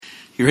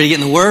You ready to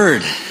get in the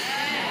Word?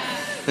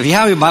 If you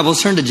have your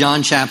Bibles, turn to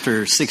John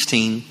chapter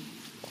 16.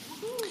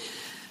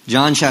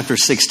 John chapter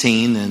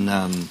 16, and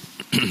I'm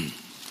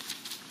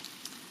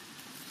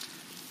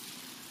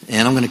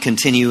going to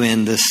continue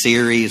in this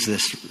series,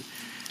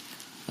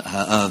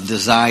 of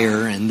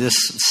desire. And this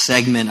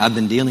segment I've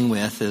been dealing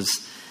with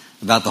is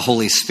about the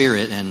Holy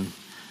Spirit, and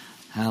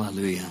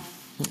hallelujah.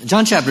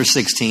 John chapter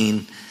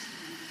 16.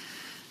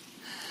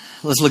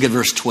 Let's look at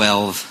verse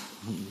 12.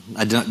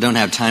 I don't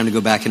have time to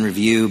go back and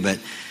review, but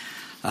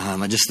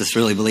I just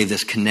really believe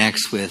this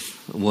connects with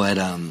what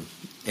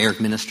Eric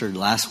ministered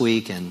last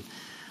week, and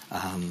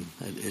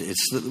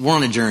we're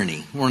on a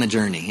journey. We're on a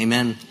journey.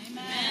 Amen?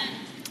 Amen.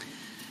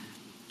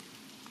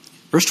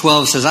 Verse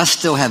 12 says, "I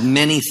still have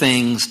many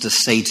things to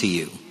say to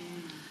you,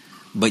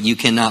 but you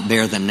cannot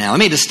bear them now." I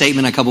made a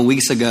statement a couple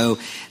weeks ago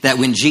that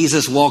when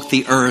Jesus walked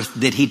the earth,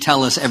 did he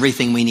tell us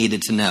everything we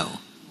needed to know?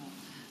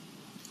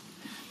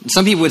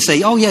 Some people would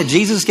say, oh yeah,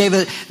 Jesus gave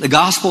it, the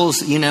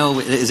Gospels,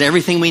 is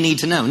everything we need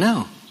to know.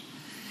 No.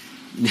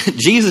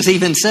 Jesus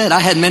even said, I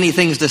had many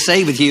things to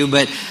say with you,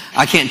 but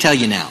I can't tell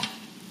you now.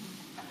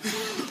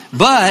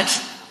 But,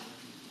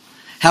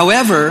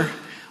 however,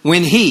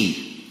 when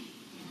he,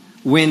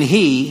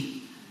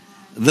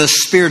 the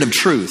Spirit of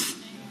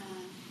truth,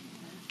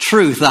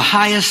 the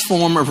highest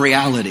form of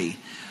reality,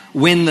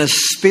 when the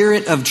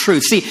Spirit of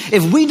truth, see,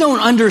 if we don't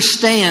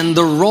understand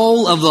the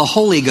role of the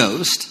Holy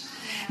Ghost,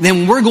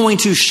 then we're going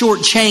to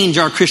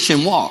shortchange our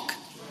Christian walk.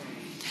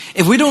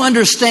 If we don't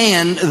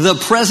understand the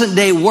present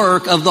day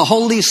work of the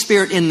Holy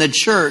Spirit in the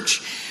church,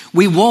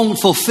 we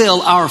won't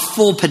fulfill our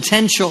full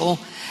potential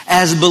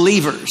as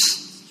believers.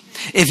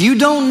 If you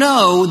don't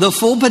know the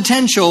full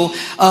potential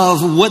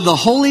of what the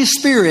Holy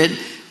Spirit,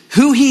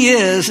 who He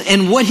is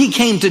and what He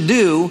came to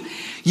do,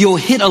 you'll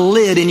hit a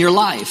lid in your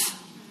life.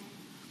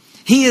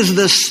 He is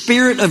the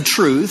Spirit of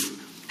truth.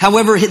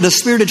 However, the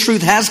Spirit of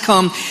truth has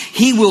come.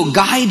 He will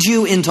guide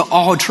you into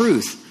all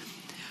truth.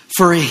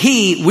 For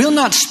He will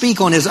not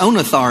speak on His own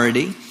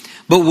authority,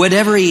 but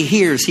whatever He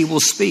hears, He will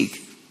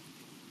speak.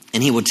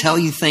 And He will tell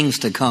you things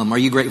to come. Are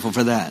you grateful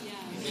for that?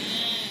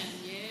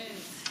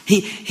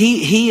 Yes.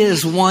 He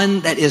is one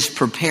that is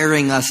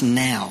preparing us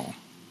now.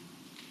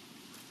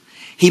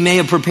 He may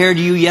have prepared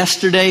you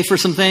yesterday for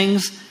some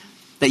things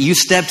that you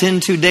stepped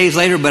into days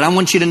later, but I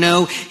want you to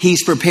know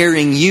He's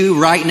preparing you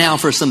right now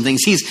for some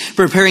things. He's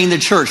preparing the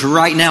church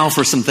right now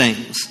for some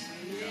things.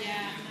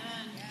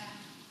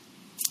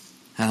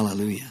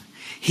 Hallelujah.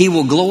 He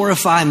will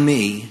glorify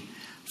me,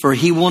 for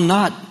He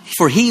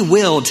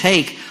will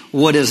take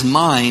what is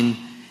mine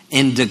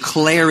and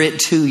declare it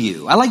to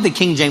you. I like the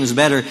King James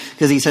better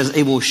because he says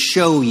it will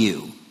show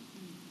you.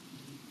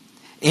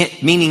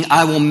 Meaning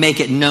I will make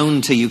it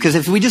known to you. Because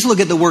if we just look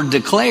at the word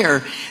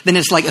declare, then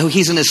it's like, oh,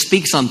 He's going to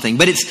speak something.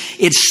 But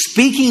it's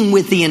speaking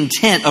with the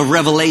intent of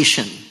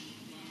revelation.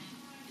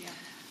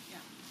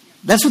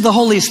 That's what the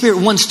Holy Spirit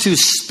wants to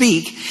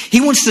speak. He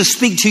wants to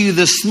speak to you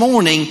this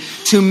morning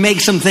to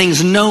make some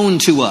things known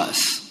to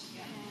us.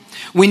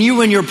 When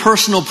you're in your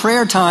personal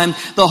prayer time,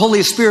 the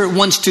Holy Spirit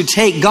wants to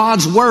take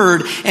God's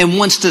word and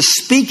wants to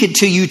speak it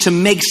to you to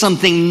make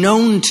something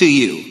known to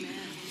you.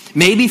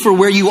 Maybe for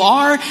where you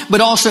are,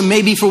 but also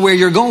maybe for where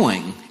you're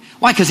going.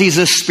 Why? Because He's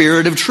a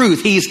Spirit of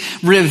truth. He's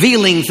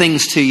revealing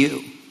things to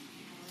you.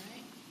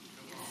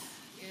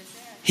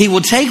 He will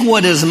take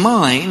what is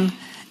mine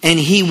and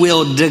He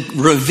will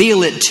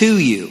reveal it to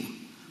you.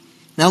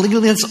 Now look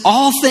at this.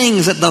 All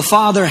things that the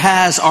Father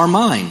has are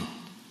mine.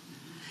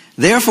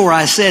 Therefore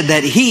I said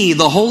that He,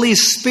 the Holy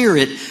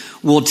Spirit,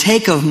 will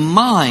take of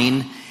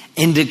mine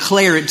and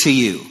declare it to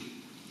you.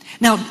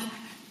 Now,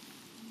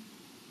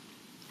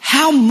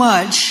 how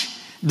much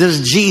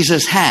does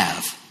Jesus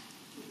have?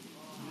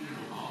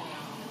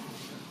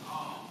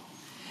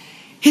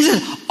 He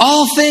says,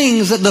 all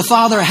things that the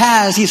Father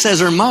has, He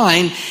says, are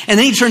mine. And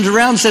then He turns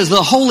around and says,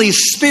 the Holy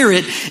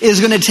Spirit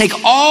is going to take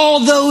all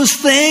those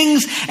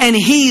things and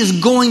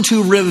He's going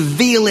to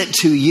reveal it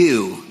to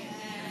you.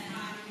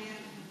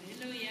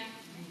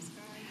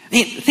 I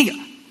mean, think,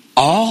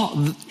 all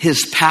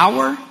His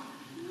power,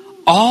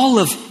 all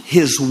of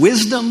His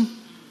wisdom,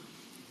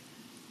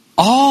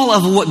 all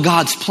of what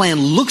God's plan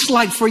looks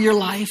like for your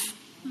life,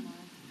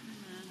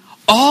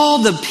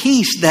 all the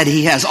peace that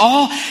He has.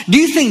 Do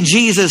you think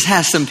Jesus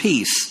has some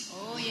peace?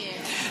 Oh, yeah.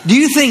 Do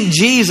you think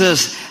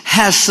Jesus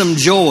has some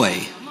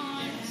joy?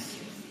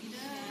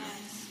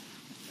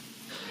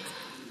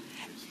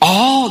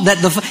 All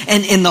that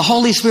and the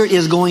Holy Spirit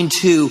is going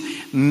to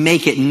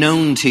make it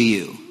known to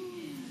you.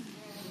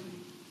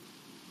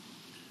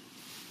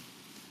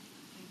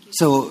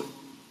 So,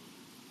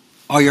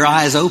 are your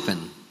eyes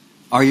open?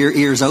 Are your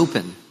ears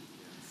open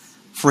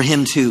for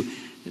Him to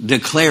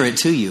declare it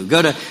to you?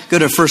 Go to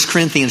 1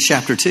 Corinthians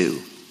chapter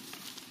 2.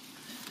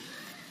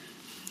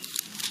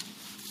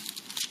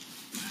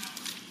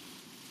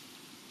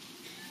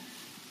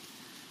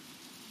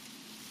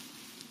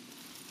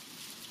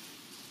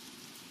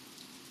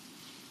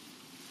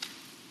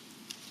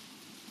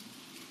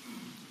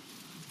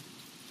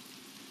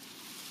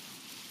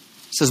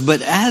 It says,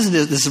 but as it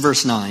is, this is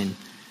verse 9.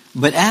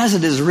 But as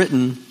it is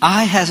written,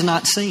 eye has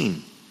not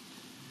seen,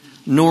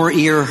 nor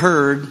ear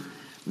heard,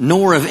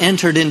 nor have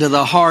entered into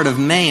the heart of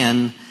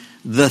man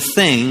the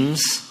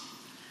things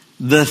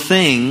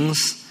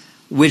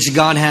which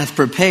God hath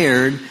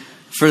prepared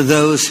for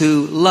those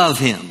who love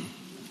him.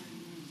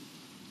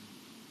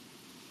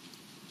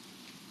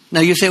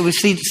 Now you say, well,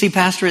 see,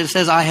 Pastor, it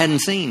says eye hadn't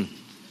seen.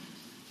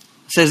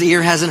 It says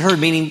ear hasn't heard,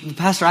 meaning,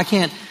 Pastor, I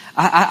can't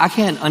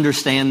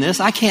understand this.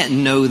 I can't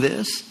know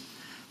this.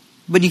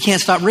 But you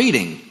can't stop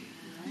reading.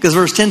 Because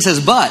verse 10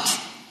 says, but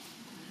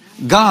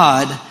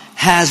God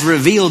has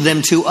revealed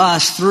them to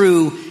us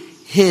through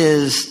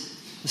his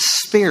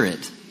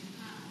Spirit.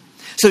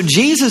 So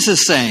Jesus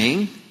is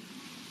saying,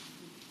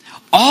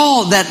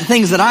 all that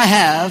things that I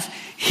have,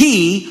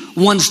 he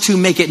wants to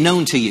make it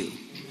known to you.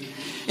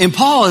 And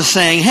Paul is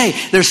saying, hey,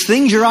 there's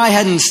things your eye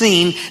hadn't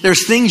seen.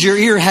 There's things your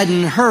ear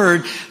hadn't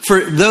heard for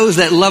those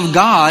that love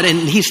God.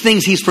 And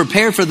things he's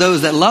prepared for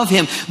those that love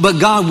him. But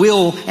God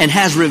will and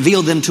has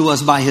revealed them to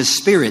us by his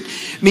Spirit.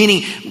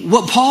 Meaning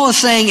what Paul is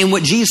saying and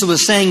what Jesus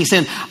was saying, he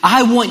said,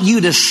 I want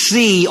you to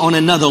see on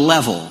another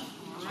level.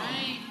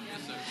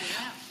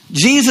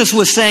 Jesus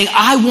was saying,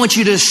 I want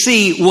you to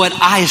see what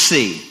I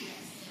see.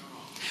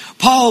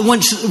 Paul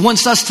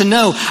wants us to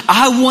know,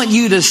 I want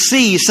you to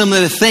see some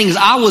of the things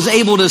I was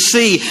able to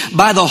see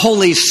by the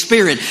Holy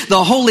Spirit.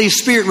 The Holy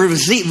Spirit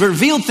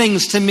revealed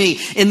things to me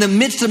in the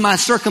midst of my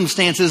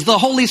circumstances. The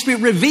Holy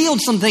Spirit revealed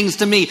some things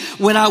to me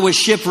when I was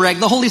shipwrecked.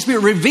 The Holy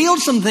Spirit revealed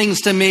some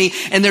things to me,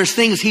 and there's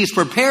things he's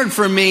prepared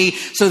for me.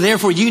 So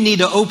therefore you need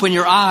to open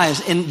your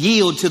eyes and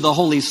yield to the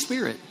Holy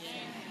Spirit.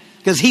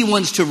 Because he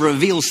wants to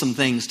reveal some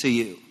things to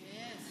you.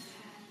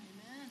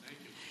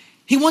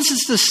 He wants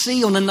us to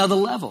see on another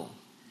level.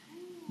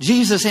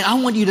 Jesus saying,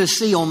 I want you to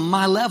see on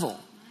my level.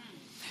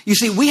 You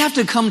see, we have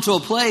to come to a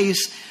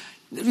place,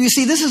 you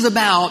see, this is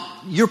about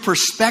your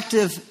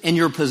perspective and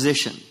your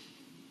position.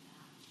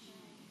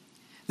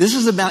 This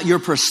is about your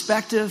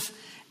perspective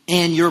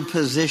and your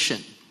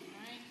position.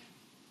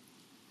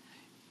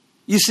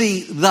 You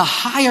see, the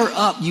higher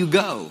up you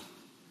go,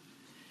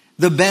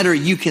 the better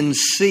you can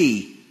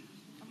see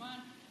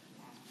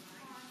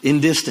in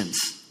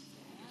distance.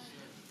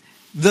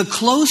 The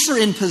closer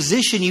in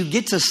position you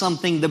get to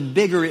something, the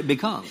bigger it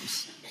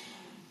becomes.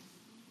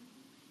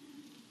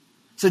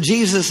 So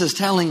Jesus is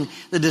telling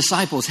the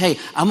disciples, hey,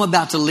 I'm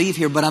about to leave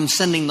here, but I'm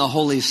sending the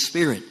Holy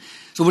Spirit.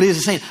 So what is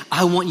he saying?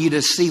 I want you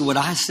to see what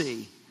I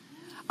see.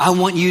 I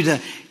want you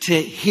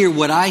to hear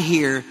what I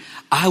hear.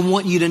 I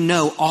want you to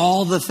know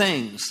all the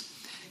things.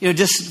 You know,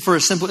 just for a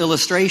simple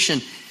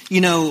illustration, you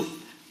know,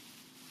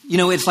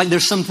 it's like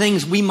there's some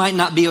things we might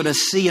not be able to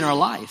see in our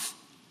life.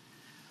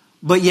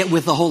 But yet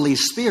with the Holy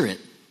Spirit,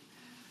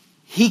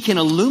 he can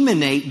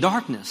illuminate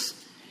darkness.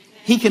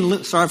 He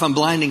can, sorry if I'm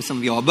blinding some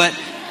of y'all, but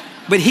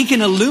he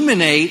can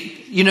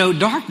illuminate,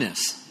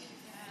 darkness.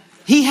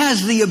 He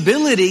has the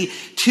ability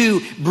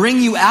to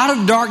bring you out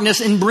of darkness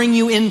and bring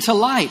you into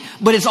light.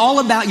 But it's all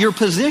about your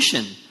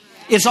position.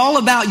 It's all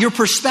about your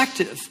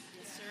perspective.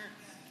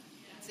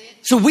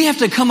 So we have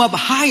to come up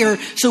higher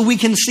so we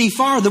can see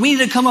farther. We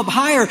need to come up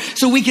higher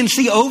so we can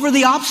see over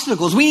the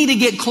obstacles. We need to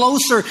get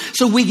closer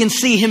so we can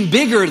see him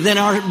bigger than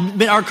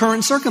our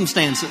current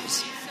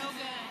circumstances.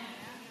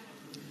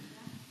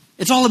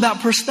 It's all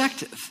about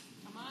perspective.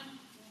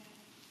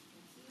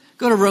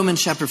 Go to Romans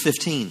chapter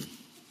 15.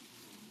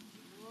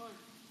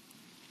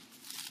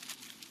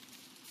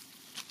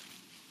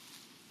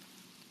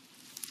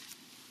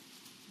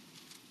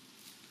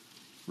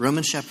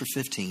 Romans chapter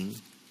 15.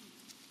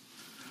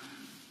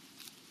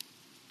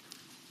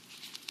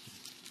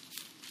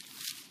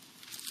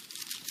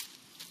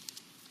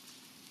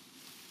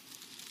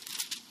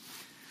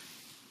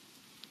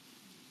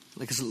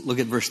 Let's look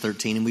at verse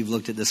 13, and we've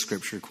looked at this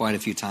scripture quite a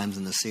few times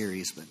in the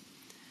series. But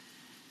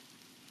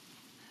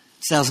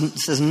it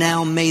says,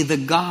 now may the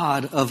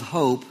God of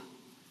hope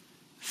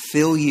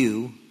fill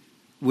you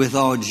with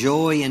all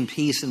joy and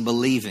peace in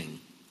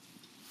believing,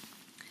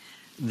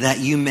 that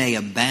you may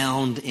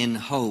abound in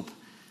hope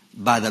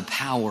by the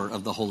power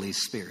of the Holy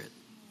Spirit.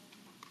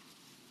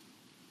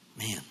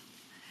 Man.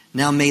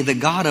 Now may the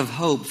God of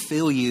hope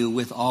fill you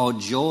with all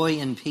joy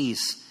and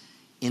peace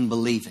in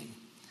believing.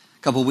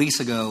 A couple of weeks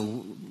ago,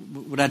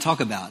 what did I talk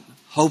about?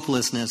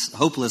 Hopeless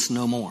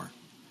no more.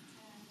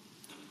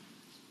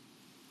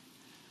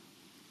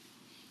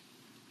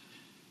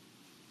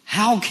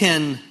 How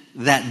can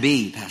that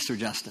be, Pastor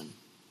Justin?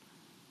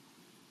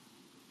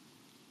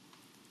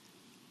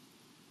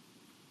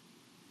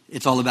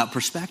 It's all about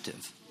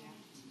perspective.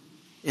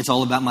 It's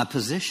all about my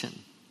position.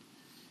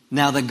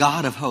 Now the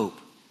God of hope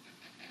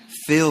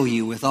fill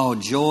you with all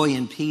joy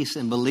and peace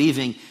in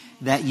believing,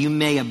 that you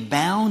may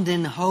abound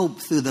in hope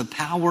through the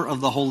power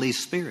of the Holy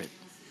Spirit.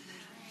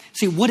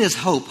 See, what is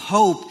hope?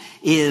 Hope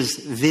is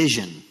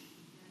vision.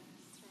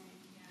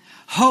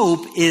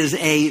 Hope is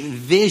a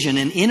vision,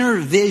 an inner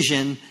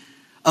vision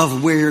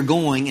of where you're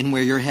going and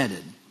where you're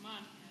headed.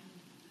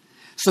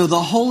 So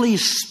the Holy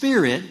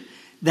Spirit,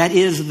 that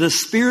is the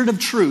Spirit of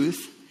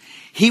truth,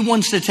 he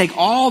wants to take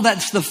all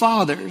that's the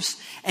Father's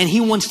And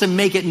He wants to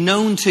make it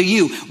known to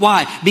you.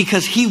 Why?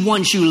 Because He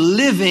wants you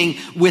living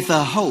with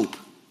a hope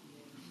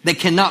that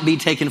cannot be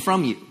taken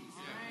from you.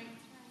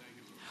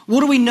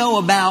 What do we know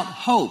about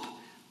hope?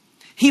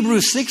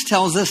 Hebrews 6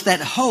 tells us that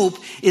hope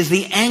is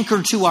the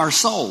anchor to our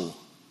soul.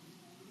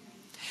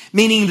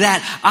 Meaning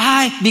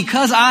that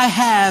because I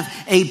have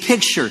a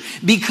picture,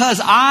 because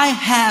I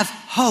have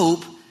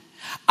hope,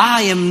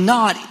 I am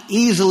not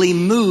easily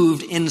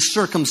moved in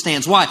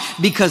circumstance. Why?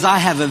 Because I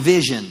have a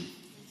vision.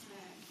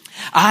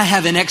 I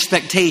have an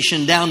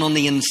expectation down on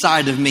the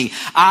inside of me.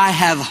 I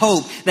have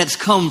hope that's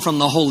come from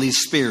the Holy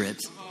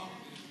Spirit.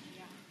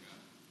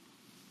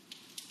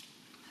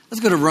 Let's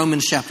go to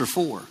Romans chapter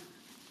 4.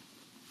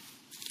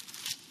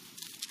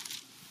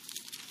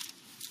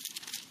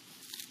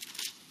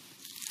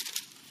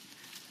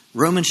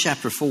 Romans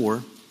chapter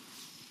 4.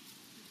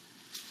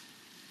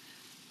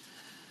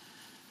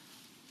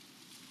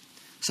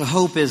 So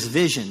hope is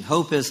vision.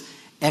 Hope is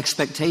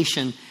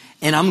expectation.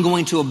 And I'm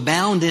going to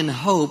abound in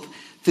hope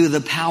through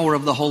the power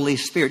of the Holy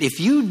Spirit. If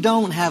you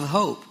don't have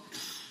hope,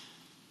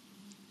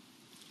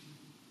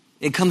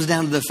 it comes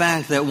down to the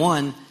fact that,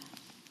 one,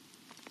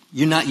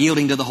 you're not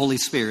yielding to the Holy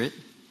Spirit,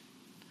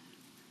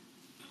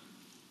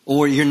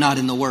 or you're not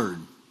in the Word,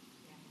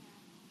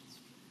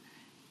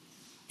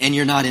 and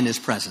you're not in His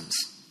presence.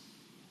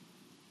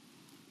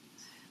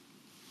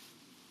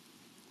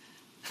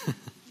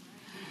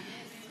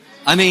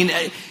 I mean,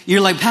 you're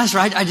like, Pastor,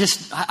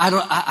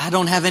 I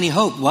don't have any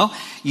hope. Well,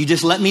 you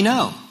just let me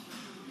know.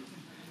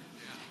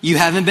 You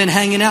haven't been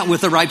hanging out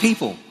with the right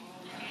people.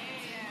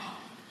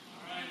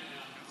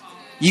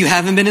 You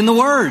haven't been in the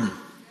Word.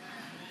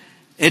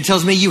 It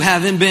tells me you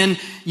haven't been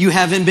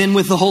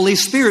with the Holy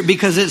Spirit,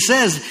 because it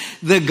says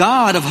the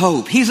God of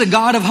hope. He's a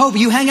God of hope.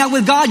 You hang out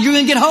with God, you're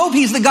going to get hope.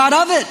 He's the God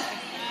of it.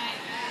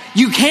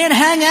 You can't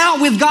hang out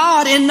with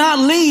God and not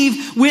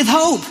leave with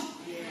hope.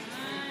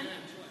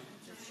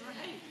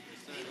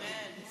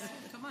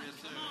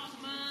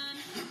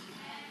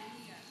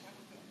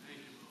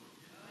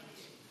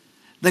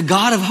 The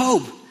God of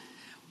hope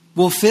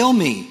will fill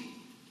me.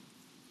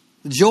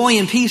 Joy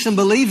and peace in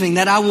believing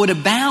that I would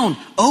abound,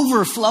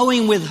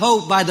 overflowing with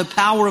hope by the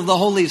power of the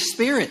Holy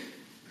Spirit.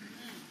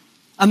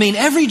 I mean,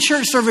 every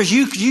church service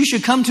you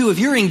should come to, if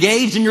you're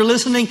engaged and you're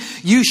listening,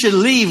 you should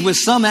leave with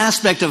some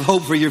aspect of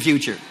hope for your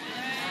future.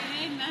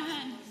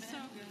 Amen. So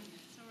good.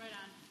 So right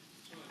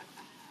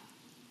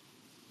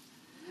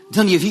on. I'm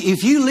telling you,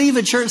 if you leave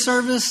a church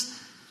service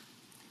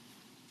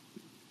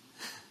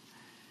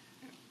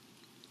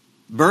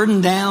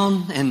burdened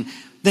down, and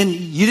then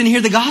you didn't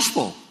hear the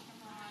gospel,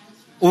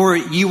 or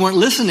you weren't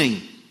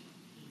listening,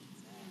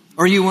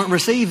 or you weren't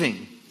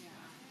receiving.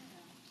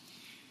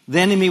 The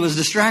enemy was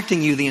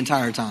distracting you the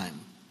entire time.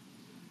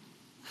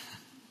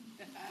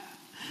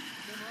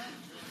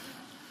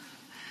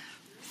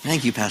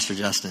 Thank you, Pastor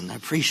Justin. I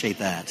appreciate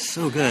that.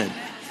 So good.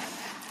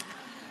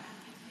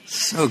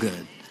 So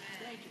good.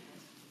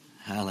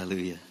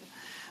 Hallelujah.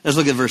 Let's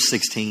look at verse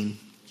 16.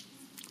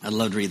 I'd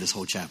love to read this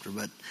whole chapter,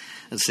 but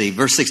let's see.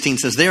 Verse 16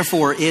 says,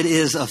 therefore it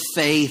is of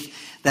faith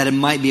that it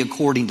might be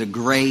according to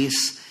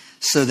grace,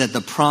 so that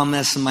the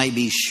promise might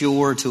be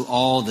sure to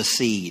all the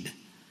seed.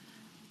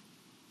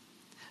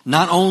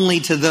 Not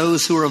only to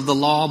those who are of the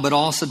law, but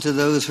also to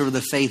those who are of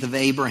the faith of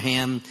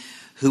Abraham,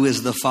 who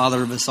is the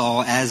father of us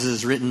all. As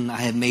is written, I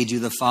have made you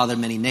the father of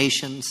many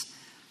nations,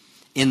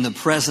 in the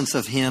presence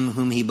of him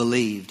whom he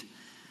believed.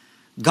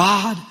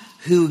 God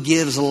who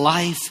gives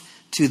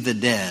life to the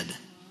dead,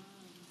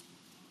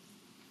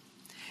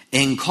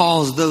 and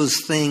calls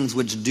those things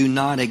which do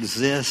not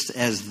exist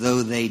as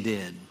though they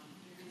did.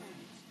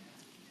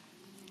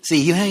 See,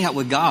 you hang out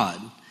with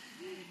God,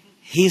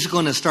 He's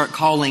going to start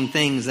calling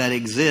things that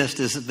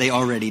exist as if they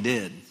already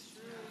did.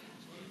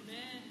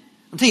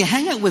 I'm telling you,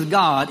 hang out with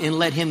God and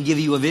let Him give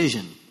you a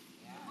vision.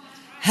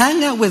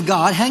 Hang out with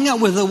God, hang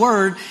out with the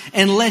Word,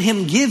 and let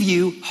Him give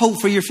you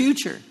hope for your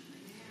future.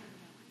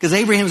 Because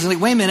Abraham's like,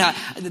 wait a minute,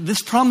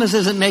 this promise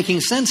isn't making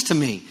sense to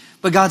me.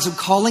 But God's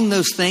calling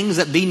those things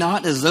that be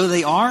not as though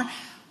they are.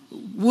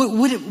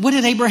 What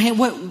did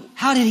Abraham,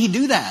 how did he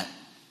do that?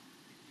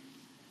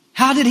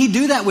 How did he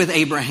do that with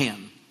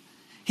Abraham?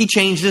 He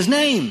changed his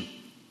name.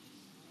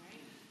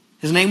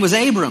 His name was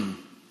Abram.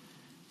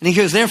 And he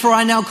goes, therefore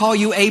I now call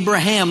you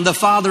Abraham, the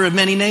father of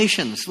many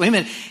nations. Wait a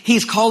minute.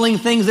 He's calling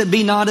things that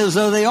be not as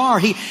though they are.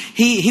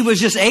 He was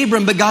just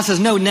Abram, but God says,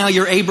 no, now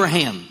you're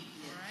Abraham.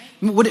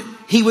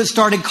 He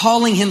started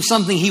calling him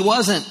something he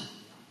wasn't.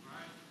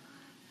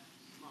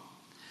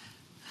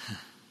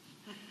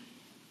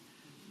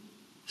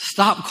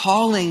 Stop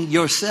calling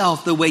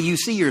yourself the way you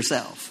see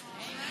yourself.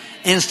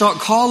 And start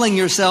calling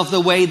yourself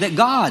the way that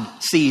God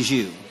sees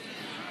you.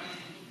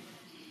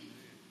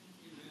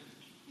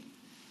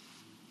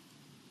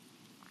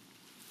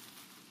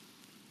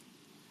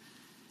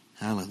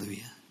 Hallelujah.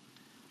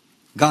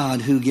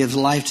 God who gives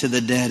life to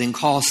the dead and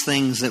calls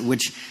things that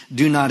which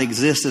do not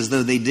exist as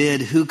though they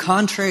did, who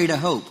contrary to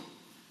hope,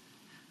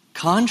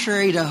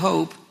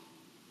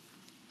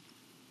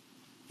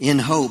 in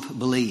hope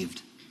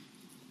believed.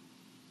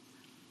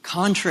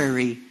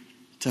 Contrary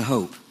to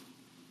hope.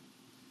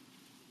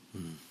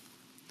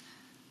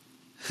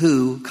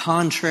 who,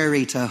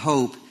 contrary to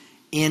hope,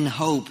 in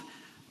hope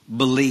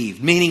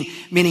believed.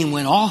 Meaning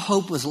when all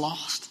hope was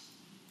lost,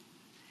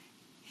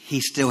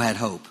 he still had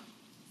hope.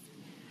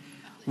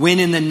 When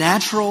in the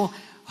natural,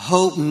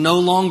 hope no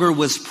longer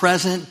was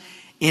present,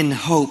 in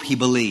hope he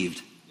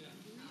believed.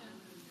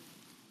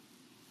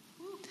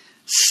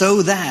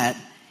 So that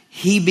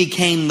he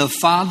became the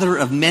father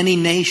of many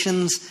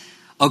nations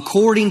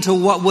according to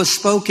what was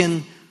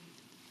spoken.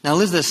 Now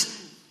listen to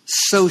this.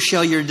 So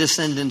shall your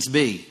descendants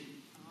be.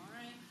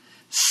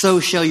 So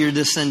shall your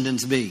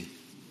descendants be.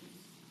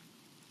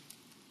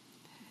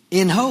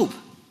 In hope.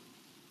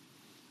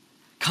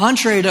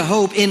 Contrary to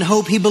hope, in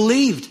hope he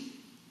believed.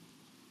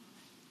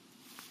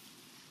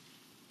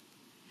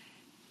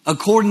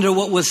 According to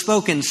what was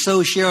spoken,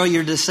 so shall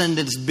your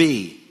descendants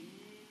be.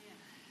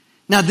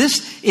 Now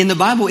this in the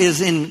Bible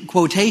is in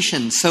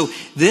quotation. So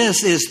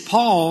this is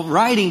Paul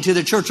writing to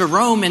the church of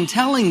Rome and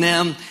telling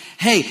them,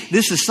 hey,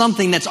 this is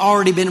something that's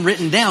already been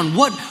written down.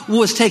 What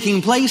was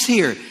taking place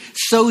here?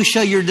 So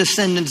shall your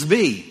descendants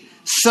be.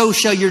 So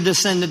shall your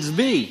descendants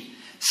be.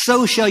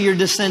 So shall your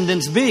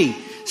descendants be.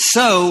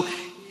 So,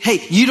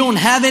 hey, you don't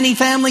have any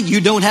family.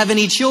 You don't have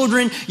any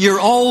children.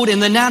 You're old in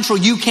the natural.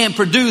 You can't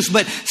produce,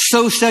 but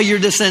so shall your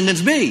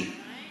descendants be.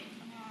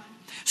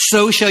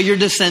 So shall your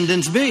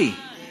descendants be.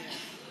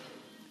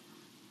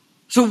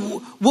 So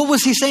what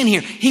was he saying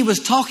here? He was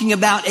talking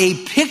about a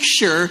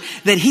picture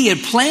that he had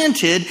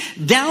planted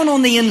down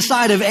on the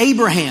inside of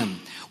Abraham.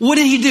 What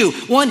did he do?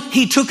 One,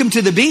 he took him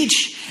to the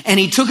beach and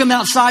he took him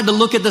outside to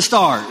look at the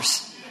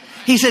stars.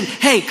 He said,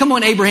 hey, come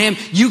on, Abraham,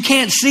 you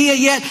can't see it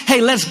yet?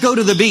 Hey, let's go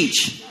to the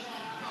beach.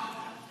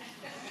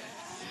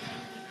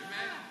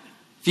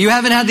 If you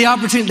haven't had the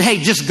opportunity, hey,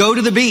 just go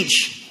to the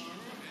beach.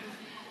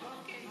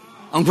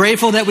 I'm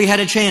grateful that we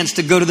had a chance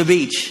to go to the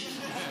beach.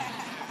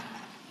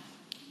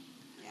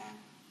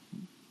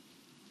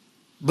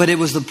 But it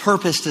was the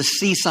purpose to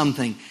see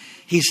something.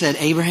 He said,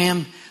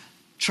 Abraham,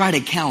 try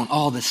to count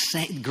all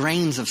the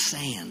grains of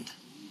sand.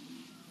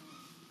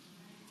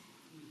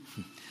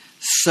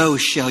 So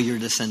shall your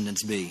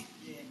descendants be.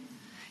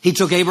 He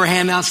took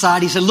Abraham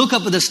outside. He said, look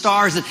up at the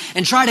stars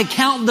and try to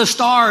count the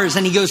stars.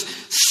 And he goes,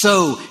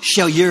 so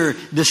shall your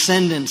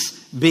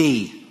descendants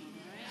be.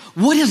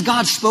 What has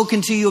God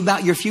spoken to you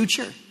about your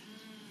future?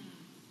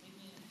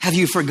 Have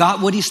you forgot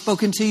what he's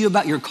spoken to you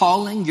about your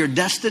calling, your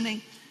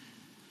destiny?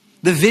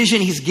 The vision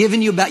he's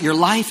given you about your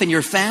life and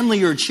your family,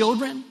 your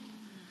children?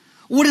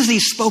 What has he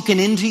spoken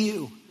into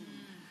you?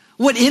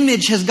 What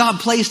image has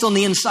God placed on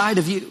the inside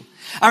of you?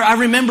 I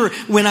remember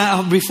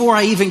before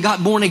I even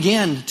got born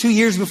again, 2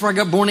 years before I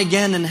got born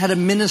again, and had a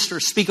minister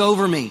speak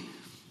over me.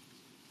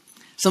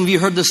 Some of you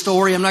heard the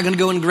story. I'm not going to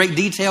go into great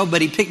detail,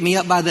 but he picked me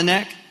up by the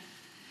neck.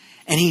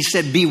 And he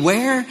said,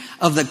 beware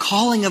of the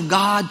calling of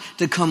God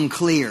to come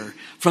clear.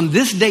 From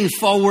this day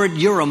forward,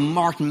 you're a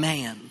marked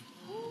man.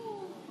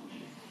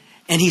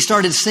 And he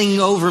started singing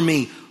over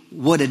me,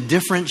 what a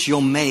difference you'll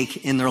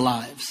make in their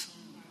lives.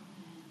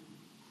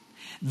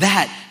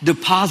 That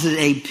deposited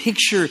a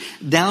picture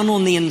down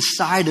on the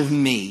inside of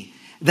me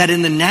that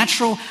in the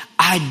natural,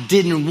 I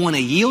didn't want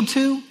to yield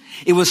to.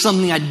 It was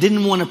something I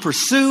didn't want to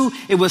pursue.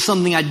 It was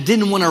something I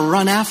didn't want to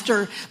run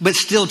after. But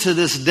still to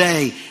this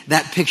day,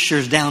 that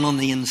picture's down on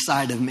the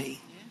inside of me.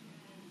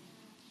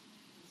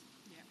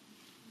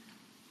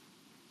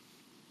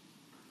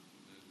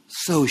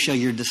 So shall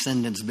your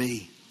descendants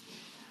be.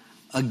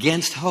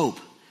 Against hope,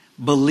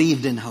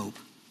 believed in hope.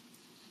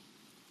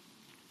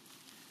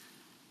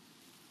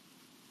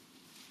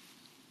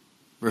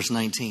 Verse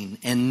 19,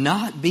 and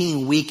not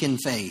being weak in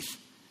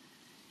faith,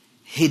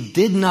 he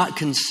did not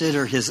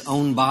consider his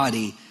own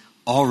body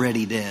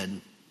already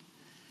dead,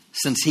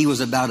 since he was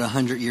about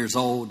 100 years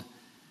old,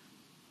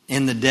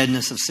 in the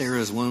deadness of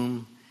Sarah's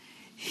womb.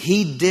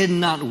 He did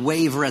not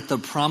waver at the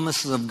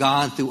promises of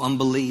God through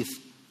unbelief.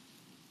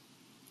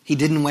 He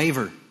didn't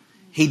waver.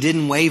 He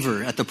didn't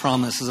waver at the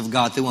promises of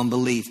God through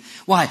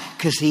unbelief. Why?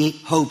 Because he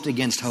hoped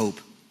against hope.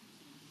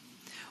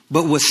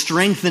 But was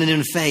strengthened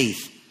in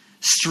faith,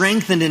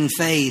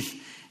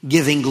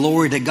 giving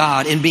glory to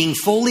God, and being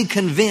fully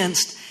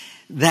convinced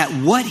that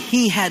what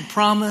he had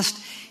promised,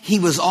 he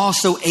was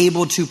also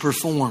able to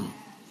perform.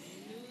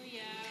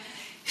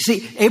 You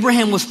see,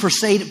 Abraham was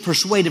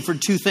persuaded for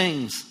two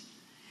things.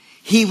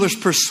 He was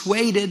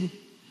persuaded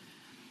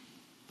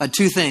by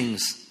two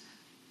things: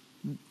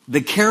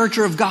 the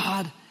character of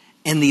God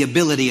and the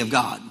ability of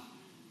God.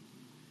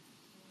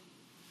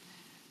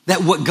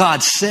 That what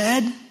God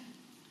said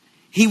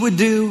he would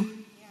do,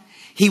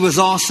 he was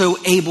also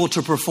able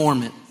to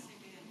perform it.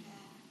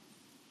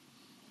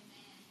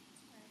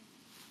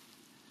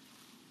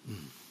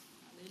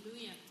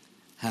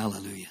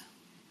 Hallelujah.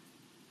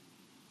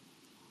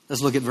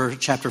 Let's look at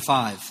chapter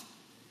 5.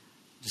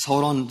 Just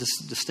hold on,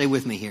 just stay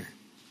with me here.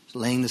 Just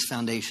laying this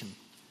foundation.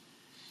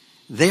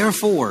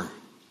 Therefore,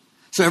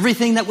 so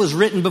everything that was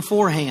written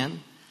beforehand,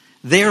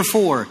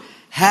 therefore,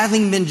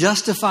 having been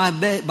justified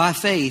by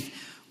faith,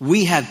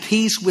 we have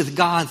peace with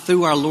God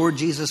through our Lord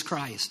Jesus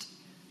Christ,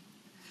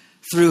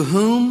 through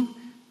whom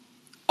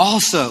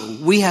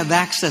also we have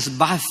access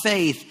by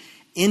faith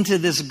into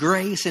this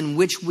grace in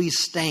which we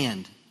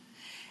stand.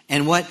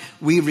 And what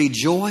we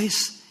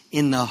rejoice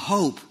in the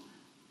hope.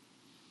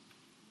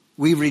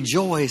 We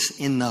rejoice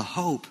in the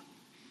hope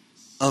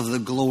of the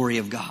glory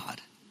of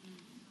God.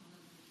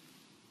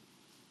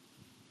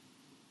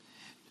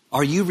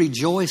 Are you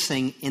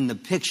rejoicing in the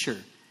picture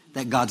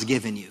that God's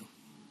given you?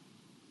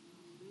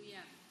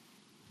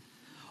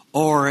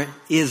 Or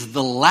is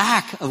the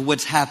lack of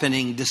what's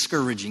happening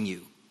discouraging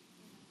you?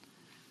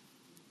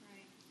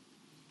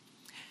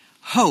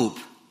 Hope.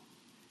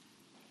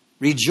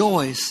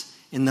 Rejoice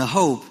in the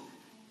hope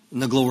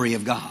and the glory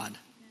of God.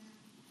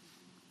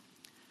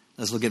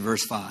 Let's look at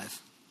verse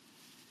 5.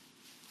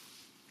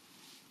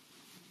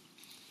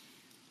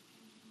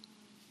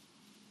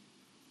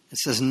 It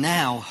says,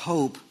 now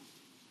hope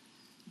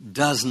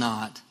does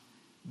not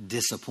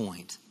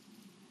disappoint.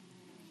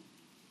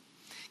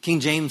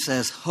 King James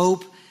says,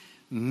 hope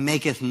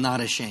maketh not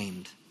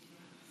ashamed.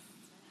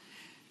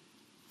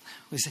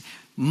 We say,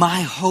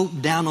 my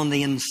hope down on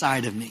the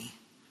inside of me.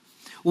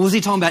 What was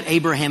he talking about?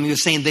 Abraham. He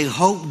was saying the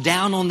hope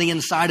down on the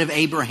inside of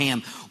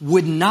Abraham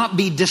would not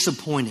be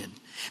disappointed.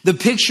 The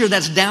picture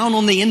that's down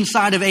on the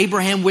inside of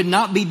Abraham would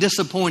not be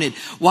disappointed.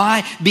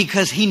 Why?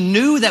 Because he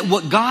knew that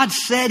what God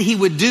said he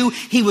would do,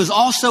 he was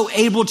also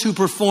able to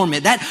perform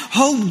it. That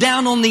hope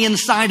down on the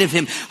inside of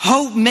him,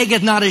 hope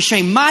maketh not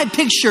ashamed. My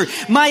picture,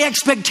 my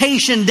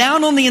expectation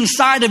down on the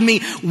inside of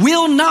me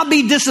will not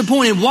be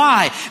disappointed.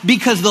 Why?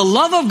 Because the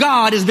love of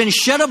God has been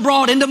shed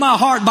abroad into my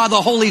heart by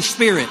the Holy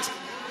Spirit.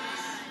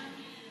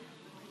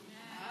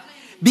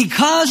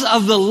 Because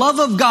of the love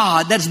of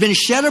God that's been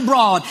shed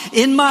abroad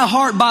in my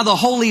heart by the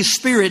Holy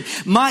Spirit,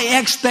 my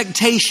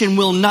expectation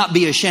will not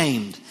be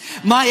ashamed.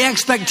 My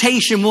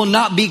expectation will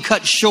not be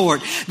cut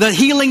short. The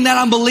healing that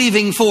I'm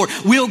believing for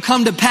will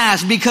come to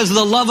pass because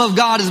the love of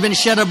God has been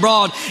shed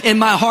abroad in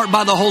my heart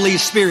by the Holy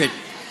Spirit.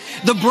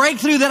 The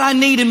breakthrough that I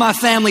need in my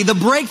family, the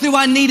breakthrough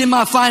I need in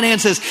my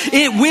finances,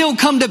 it will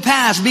come to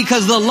pass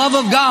because the love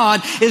of God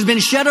has been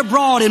shed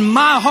abroad in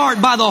my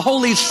heart by the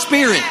Holy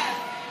Spirit.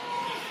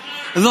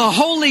 The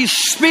Holy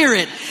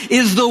Spirit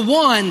is the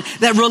one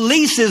that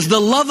releases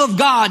the love of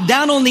God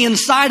down on the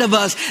inside of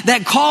us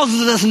that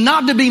causes us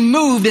not to be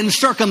moved in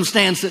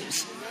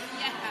circumstances.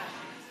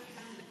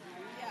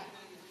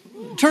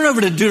 Turn over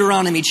to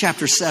Deuteronomy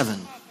chapter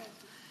 7.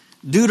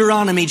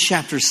 Deuteronomy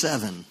chapter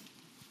 7.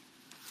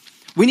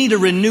 We need to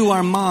renew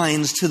our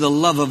minds to the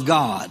love of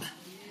God.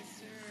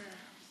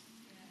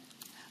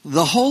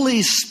 The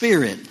Holy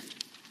Spirit.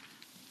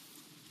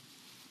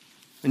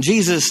 When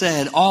Jesus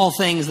said, all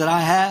things that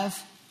I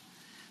have,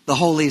 the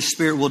Holy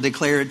Spirit will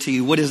declare it to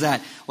you. What is that?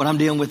 What I'm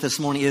dealing with this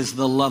morning is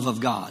the love of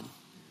God.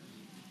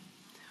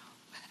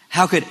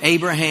 How could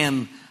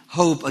Abraham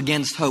hope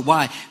against hope?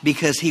 Why?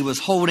 Because he was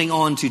holding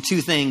on to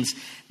two things.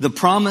 The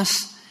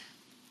promise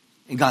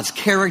and God's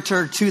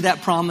character to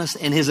that promise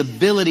and his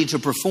ability to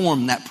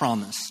perform that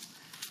promise.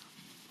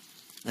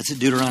 That's at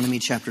Deuteronomy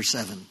chapter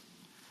 7.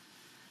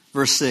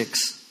 Verse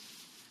 6.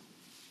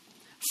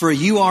 For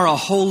you are a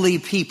holy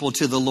people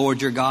to the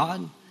Lord your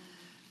God.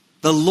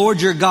 The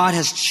Lord your God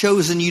has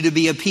chosen you to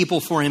be a people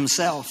for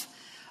himself,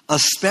 a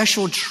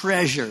special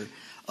treasure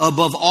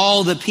above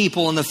all the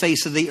people on the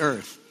face of the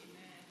earth.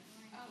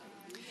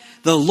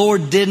 The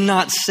Lord did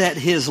not set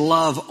his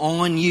love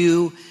on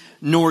you,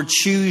 nor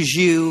choose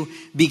you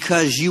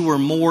because you were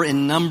more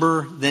in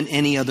number than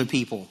any other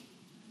people.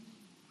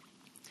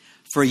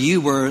 For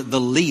you were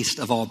the least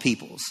of all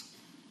peoples.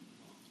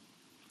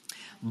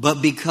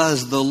 But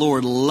because the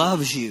Lord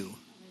loves you.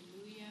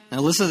 Now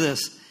listen to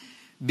this.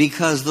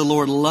 Because the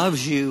Lord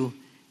loves you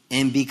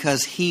and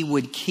because he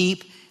would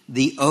keep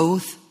the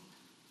oath,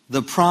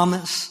 the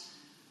promise,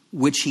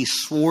 which he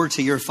swore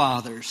to your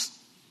fathers.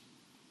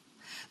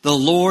 The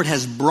Lord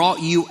has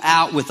brought you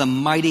out with a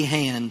mighty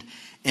hand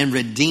and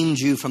redeemed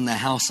you from the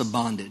house of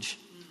bondage.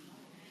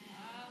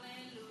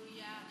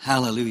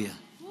 Hallelujah.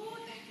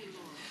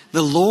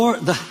 The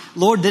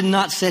Lord did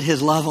not set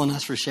his love on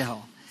us,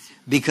 Rochelle,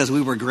 because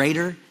we were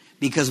greater,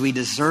 because we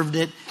deserved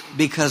it,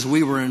 because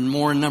we were in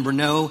more number.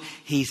 No,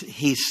 he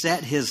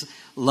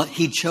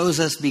chose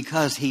us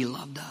because he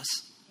loved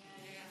us.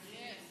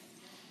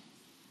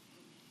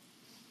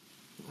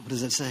 What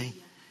does it say?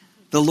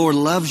 The Lord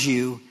loves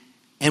you,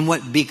 and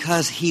what?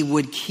 Because he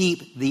would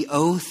keep the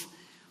oath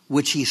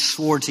which he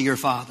swore to your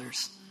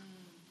fathers.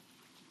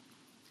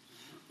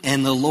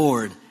 And the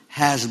Lord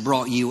has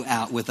brought you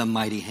out with a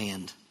mighty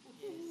hand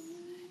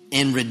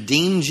and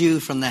redeemed you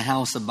from the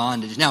house of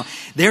bondage. Now,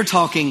 they're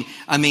talking,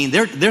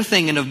 they're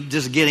thinking of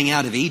just getting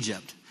out of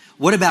Egypt.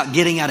 What about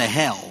getting out of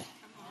hell?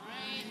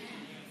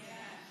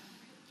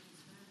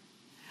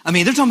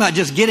 They're talking about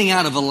just getting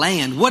out of a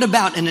land. What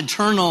about an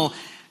eternal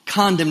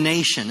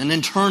condemnation, an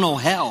eternal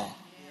hell?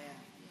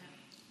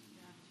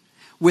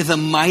 With a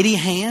mighty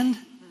hand?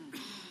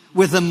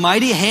 With a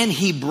mighty hand,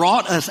 he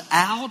brought us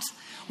out.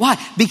 Why?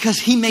 Because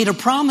he made a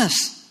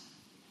promise.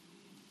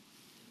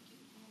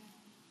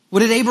 What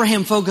did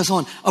Abraham focus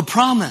on? A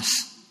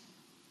promise.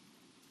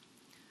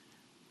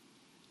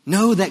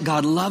 Know that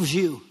God loves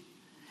you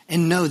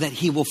and know that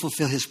he will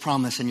fulfill his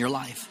promise in your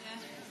life.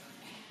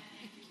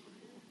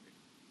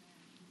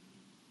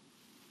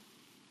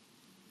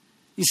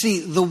 You see,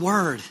 the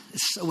Word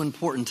is so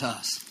important to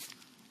us.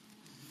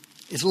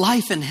 It's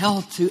life and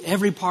health to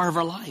every part of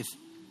our life.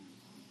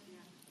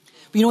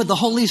 But you know what? The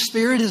Holy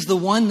Spirit is the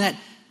one that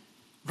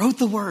wrote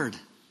the Word.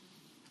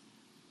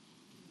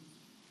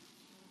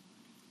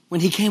 When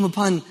he came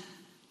upon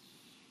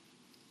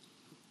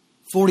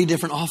 40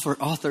 different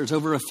authors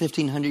over a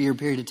 1,500-year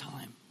period of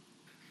time.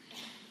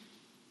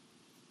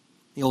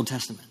 The Old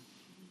Testament.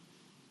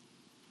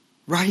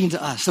 Writing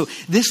to us. So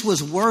this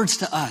was words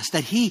to us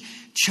that he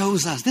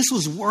chose us. This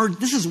is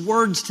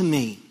words to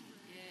me.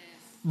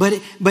 But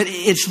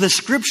it's the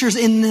scriptures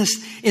in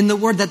the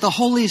Word that the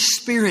Holy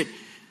Spirit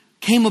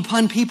came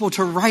upon people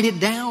to write it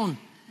down.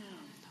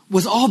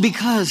 Was all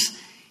because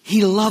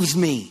he loves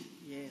me.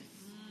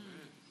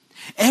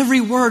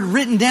 Every word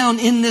written down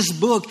in this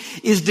book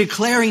is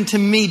declaring to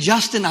me,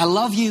 Justin, I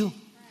love you.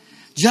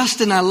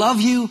 Justin, I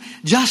love you.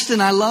 Justin,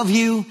 I love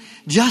you.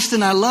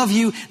 Justin, I love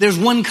you. There's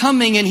one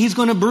coming and he's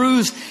going to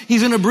bruise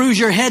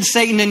your head,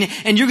 Satan,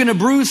 and you're going to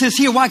bruise his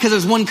heel. Why? Because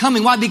there's one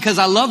coming. Why? Because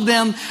I love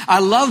them. I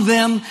love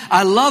them.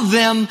 I love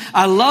them.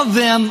 I love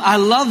them. I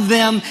love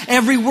them.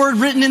 Every word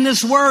written in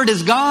this word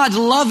is God's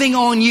loving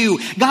on you.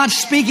 God's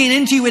speaking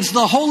into you. It's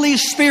the Holy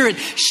Spirit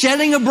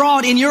shedding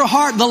abroad in your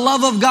heart the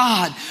love of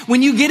God.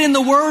 When you get in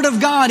the Word of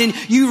God and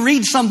you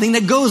read something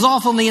that goes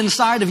off on the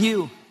inside of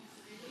you.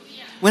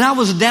 When I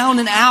was down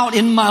and out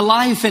in my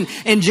life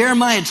and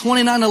Jeremiah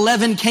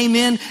 29:11 came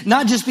in,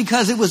 not just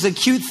because it was a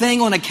cute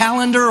thing on a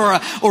calendar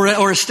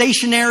or a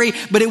stationery,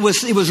 but it was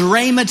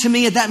rhema to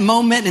me at that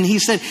moment. And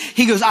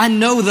he goes, I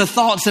know the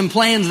thoughts and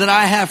plans that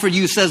I have for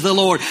you, says the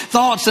Lord.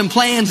 Thoughts and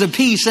plans of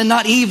peace and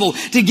not evil,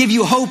 to give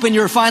you hope in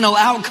your final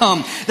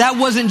outcome. That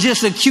wasn't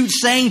just a cute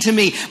saying to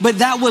me, but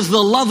that was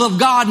the love of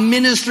God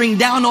ministering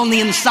down on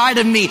the inside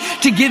of me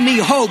to give me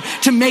hope,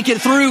 to make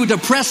it through, to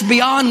press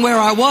beyond where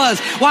I was.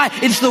 Why?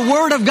 It's the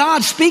Word of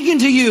God speaking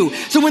to you.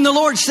 So when the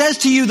Lord says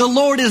to you, the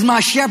Lord is my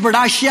shepherd,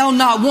 I shall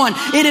not want,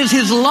 it is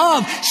his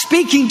love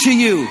speaking to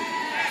you.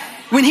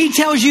 When he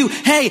tells you,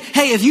 hey,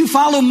 if you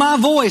follow my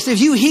voice, if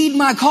you heed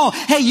my call,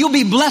 hey, you'll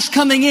be blessed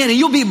coming in and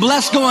you'll be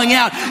blessed going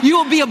out.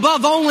 You'll be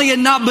above only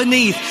and not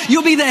beneath.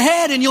 You'll be the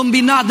head and you'll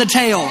be not the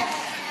tail.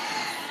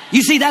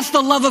 You see, that's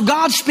the love of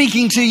God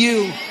speaking to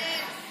you.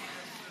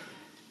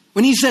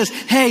 When he says,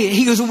 hey,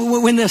 he goes,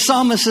 when the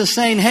psalmist is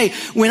saying, hey,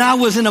 when I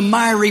was in a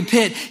miry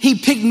pit, he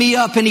picked me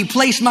up and he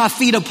placed my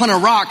feet upon a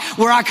rock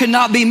where I could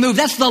not be moved.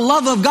 That's the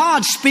love of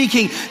God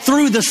speaking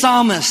through the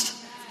psalmist.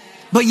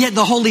 But yet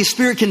the Holy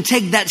Spirit can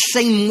take that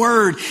same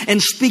word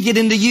and speak it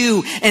into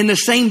you. And the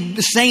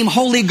same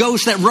Holy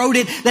Ghost that wrote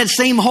it, that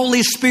same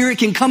Holy Spirit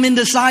can come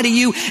inside of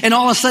you and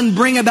all of a sudden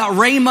bring about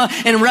rhema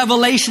and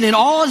revelation. And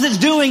all it's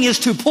doing is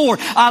to pour.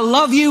 I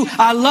love you.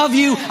 I love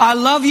you. I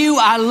love you.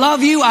 I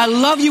love you. I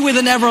love you with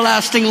an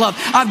everlasting love.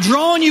 I've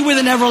drawn you with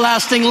an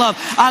everlasting love.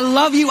 I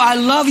love you. I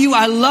love you.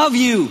 I love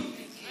you.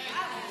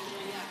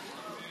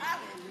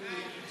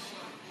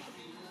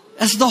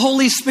 That's the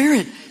Holy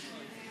Spirit.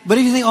 But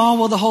if you think, oh,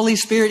 well, the Holy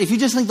Spirit, if you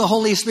just think the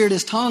Holy Spirit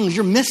is tongues,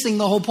 you're missing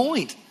the whole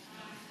point.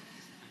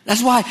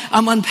 That's why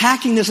I'm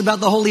unpacking this about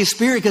the Holy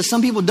Spirit, because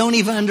some people don't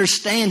even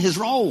understand his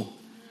role.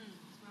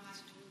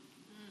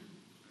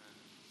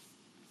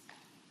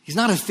 He's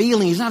not a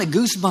feeling. He's not a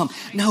goosebump.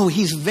 No,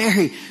 he's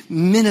very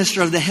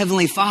minister of the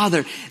Heavenly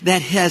Father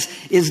that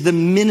is the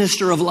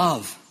minister of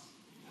love.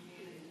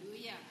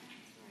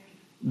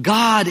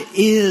 God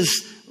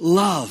is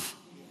love.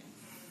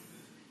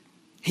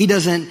 He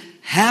doesn't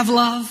have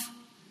love.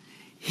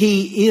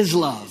 He is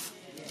love.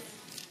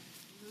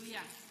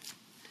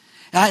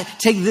 I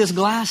take this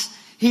glass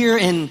here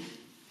and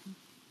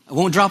I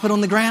won't drop it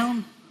on the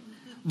ground.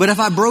 But if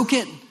I broke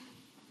it,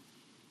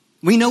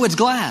 we know it's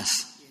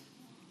glass.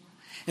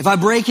 If I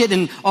break it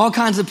in all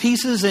kinds of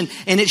pieces and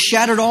it's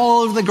shattered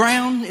all over the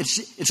ground,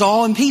 it's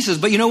all in pieces.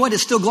 But you know what?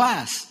 It's still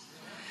glass.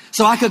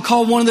 So I could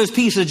call one of those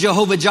pieces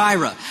Jehovah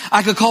Jireh.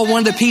 I could call one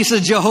of the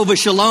pieces Jehovah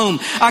Shalom.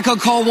 I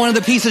could call one of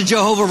the pieces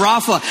Jehovah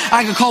Rapha.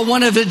 I could call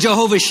one of it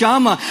Jehovah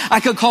Shammah.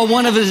 I could call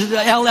one of it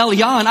El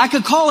Elyon. I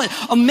could call it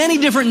many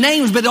different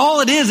names, but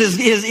all it is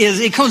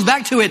it comes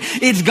back to it.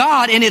 It's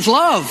God and it's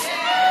love.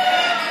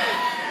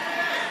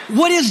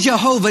 What is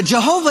Jehovah?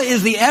 Jehovah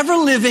is the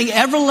ever-living,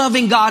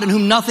 ever-loving God in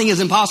whom nothing is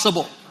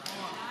impossible.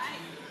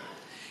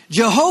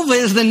 Jehovah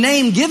is the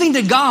name given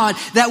to God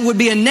that would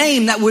be a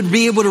name that would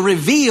be able to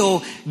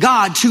reveal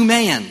God to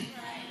man.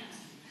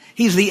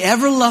 He's the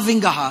ever-loving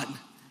God,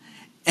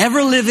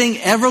 ever-living,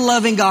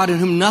 ever-loving God in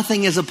whom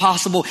nothing is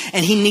impossible,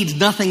 and he needs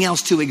nothing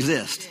else to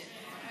exist.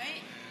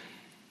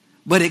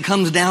 But it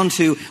comes down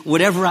to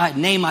whatever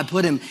name I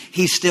put him,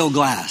 he's still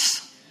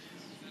glass.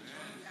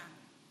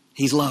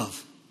 He's love.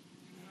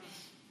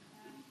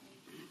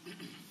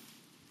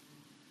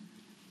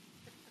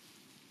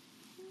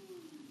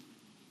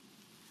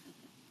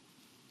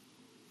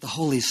 The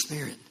Holy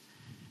Spirit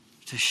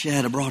to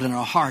shed abroad in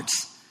our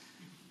hearts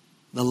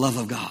the love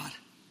of God.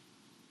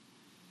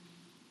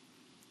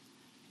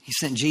 He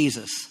sent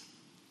Jesus.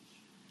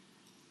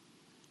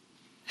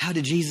 How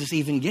did Jesus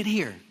even get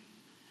here?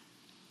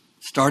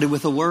 Started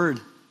with a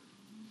word.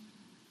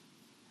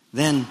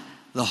 Then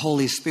the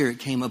Holy Spirit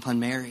came upon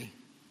Mary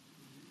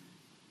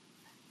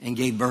and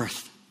gave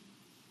birth.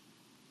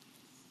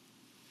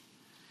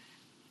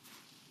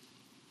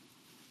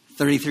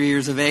 33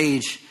 years of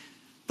age,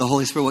 the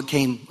Holy Spirit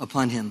came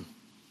upon him.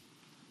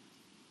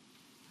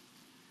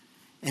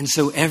 And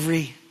so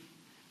everywhere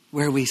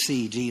we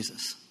see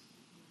Jesus,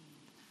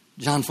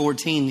 John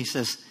 14, he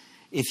says,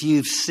 if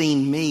you've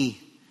seen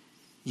me,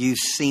 you've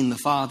seen the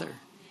Father.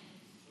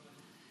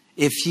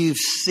 If you've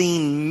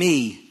seen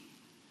me,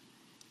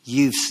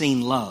 you've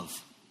seen love.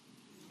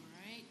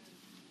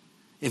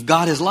 If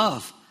God is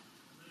love,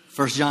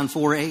 1 John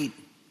 4:8.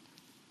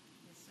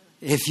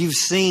 If you've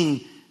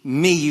seen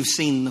me, you've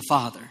seen the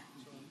Father.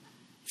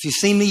 If you've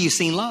seen me, you've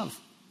seen love.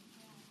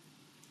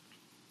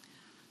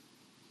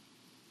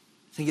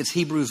 I think it's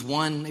Hebrews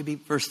 1, maybe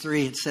verse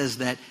 3. It says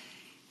that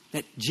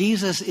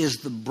Jesus is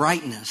the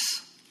brightness.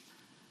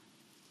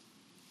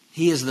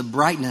 He is the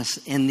brightness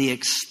and the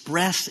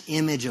express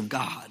image of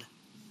God.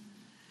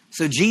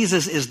 So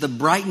Jesus is the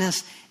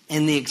brightness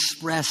and the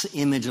express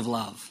image of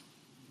love.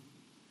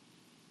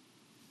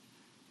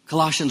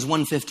 Colossians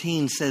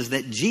 1:15 says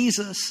that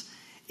Jesus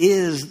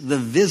is the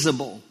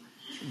visible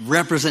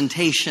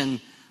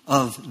representation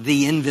of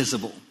the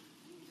invisible.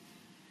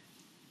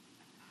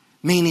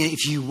 Meaning,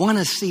 if you want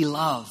to see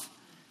love,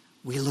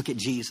 we look at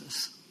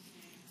Jesus.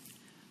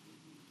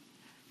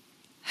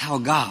 How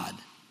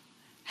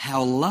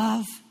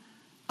love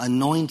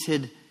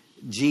anointed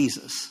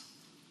Jesus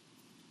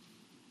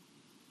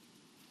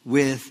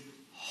with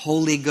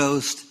Holy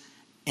Ghost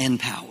and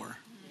power,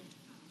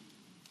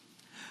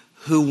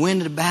 who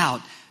went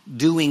about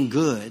doing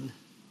good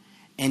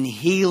and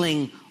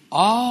healing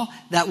all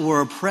that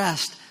were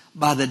oppressed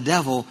by the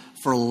devil,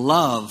 for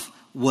love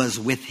was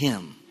with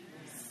him.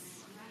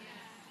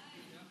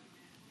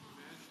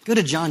 Go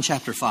to John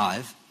chapter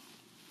 5.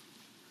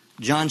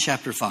 John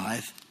chapter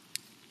 5.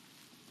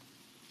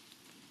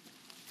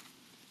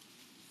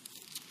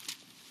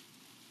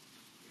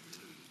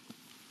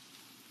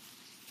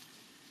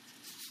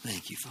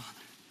 Thank you, Father.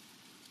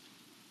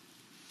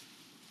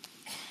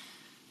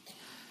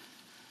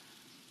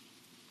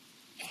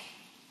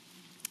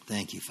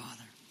 Thank you,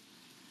 Father.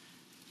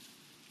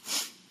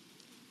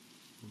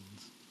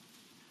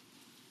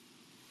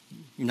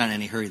 You're not in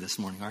any hurry this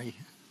morning, are you?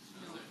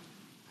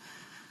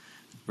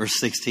 Verse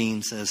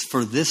 16 says,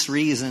 for this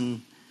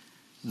reason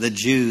the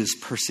Jews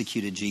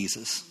persecuted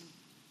Jesus,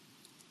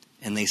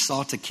 and they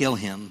sought to kill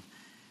him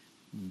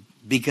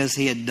because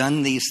he had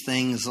done these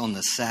things on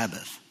the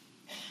Sabbath.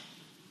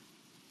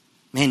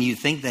 Man, you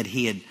think that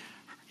he had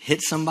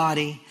hit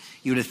somebody?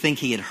 You would think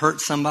he had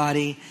hurt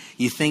somebody?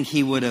 You think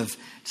he would have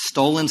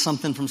stolen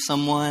something from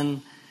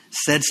someone,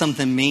 said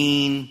something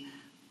mean?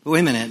 But wait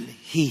a minute,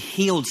 he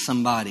healed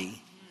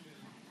somebody.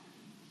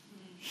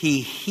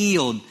 He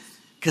healed,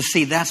 because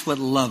see, that's what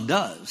love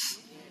does.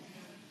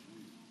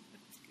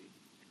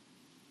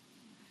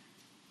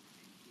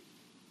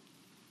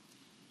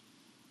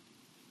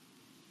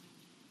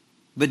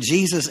 But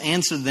Jesus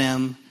answered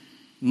them,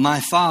 my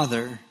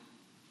Father,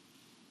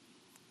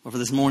 or for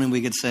this morning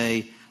we could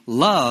say,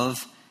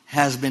 love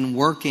has been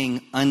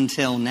working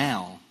until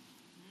now.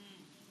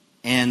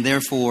 And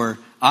therefore,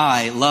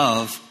 I,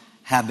 love,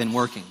 have been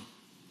working.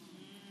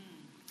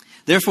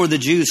 Therefore, the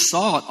Jews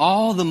saw it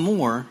all the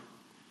more.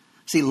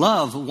 See,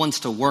 love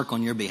wants to work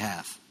on your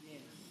behalf.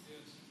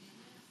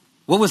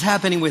 What was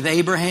happening with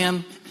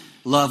Abraham?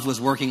 Love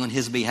was working on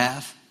his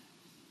behalf.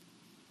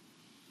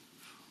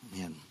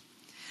 Man.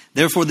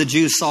 Therefore, the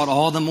Jews sought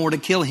all the more to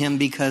kill him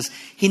because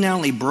he not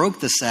only broke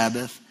the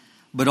Sabbath,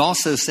 but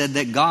also said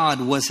that God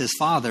was his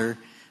Father,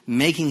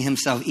 making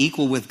himself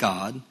equal with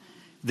God.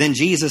 Then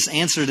Jesus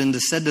answered and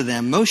said to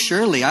them, most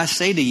surely I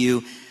say to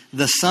you,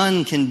 the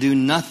Son can do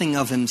nothing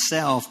of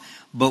himself,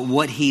 but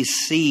what he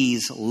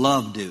sees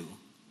love do.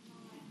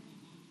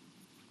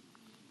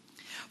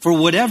 For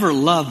whatever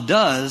love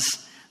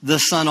does, the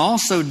Son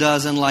also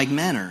does in like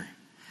manner.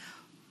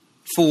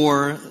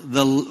 For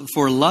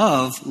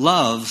love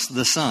loves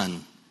the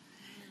Son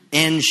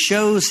and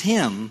shows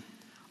him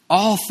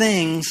all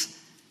things.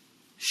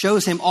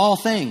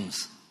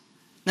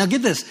 Now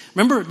get this.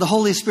 Remember, the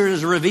Holy Spirit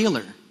is a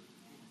revealer.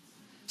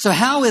 So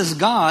how is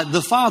God,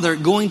 the Father,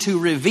 going to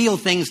reveal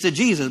things to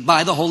Jesus?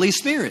 By the Holy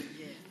Spirit.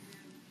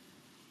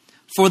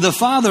 For the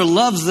Father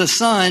loves the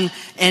Son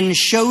and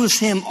shows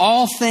him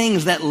all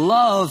things that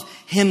love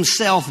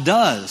himself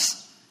does.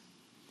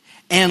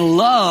 And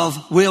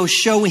love will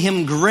show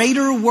him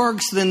greater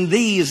works than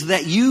these,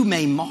 that you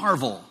may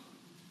marvel.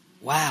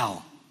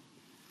 Wow.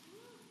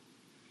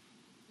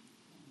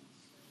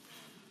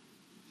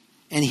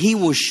 And he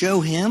will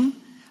show him,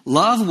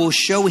 love will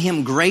show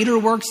him greater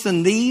works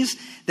than these,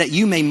 that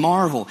you may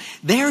marvel.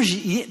 There's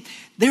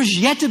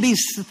yet to be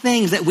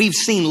things that we've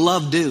seen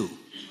love do.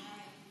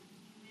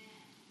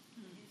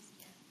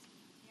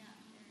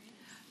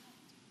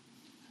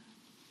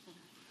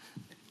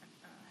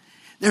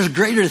 There's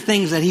greater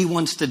things that he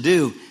wants to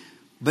do.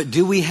 But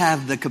do we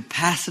have the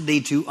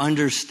capacity to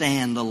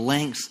understand the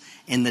lengths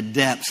and the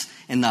depths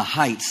and the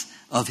heights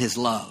of his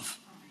love?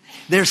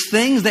 There's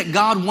things that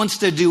God wants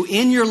to do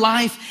in your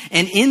life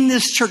and in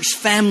this church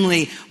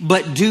family,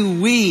 but do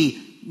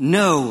we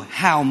know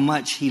how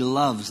much He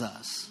loves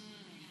us?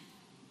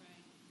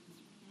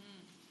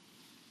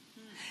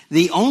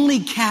 The only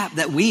cap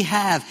that we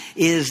have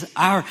is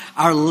our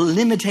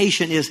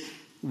limitation is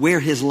where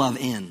His love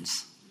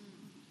ends.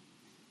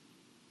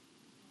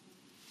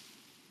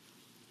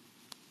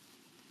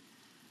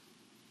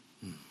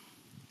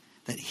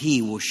 That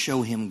He will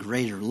show Him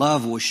greater.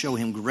 Love will show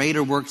Him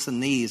greater works than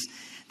these,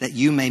 that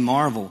you may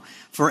marvel.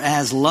 For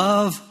as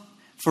love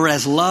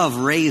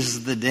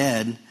raises the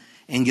dead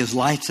and gives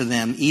life to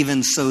them,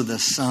 even so the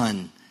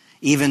Son,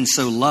 even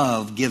so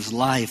love gives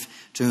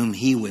life to whom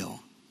He will.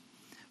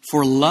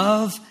 For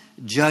love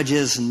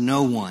judges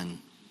no one,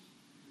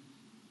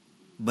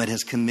 but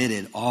has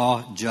committed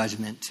all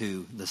judgment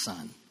to the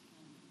Son.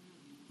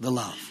 The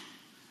love.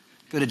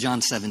 Go to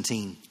John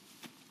 17.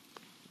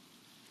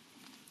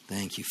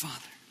 Thank you,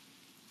 Father.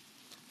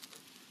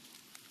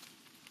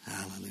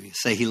 Hallelujah.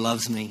 Say, He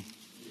loves me.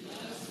 He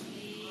loves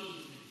me.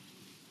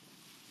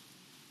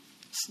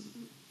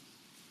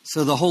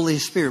 So the Holy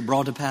Spirit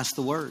brought to pass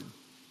the word.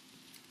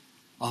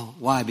 Oh,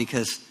 why?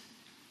 Because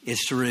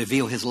it's to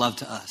reveal His love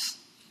to us.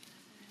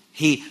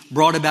 He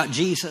brought about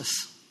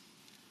Jesus.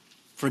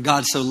 For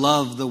God so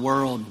loved the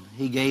world,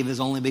 He gave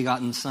His only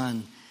begotten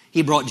Son.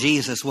 He brought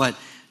Jesus, what?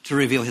 To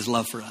reveal His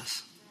love for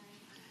us.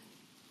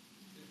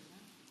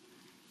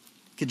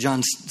 Look at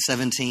John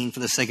 17, for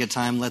the sake of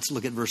time, let's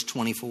look at verse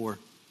 24.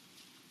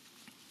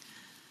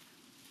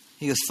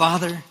 He goes,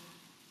 Father,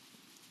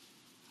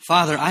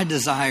 I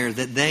desire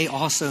that they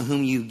also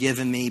whom you've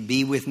given me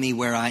be with me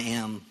where I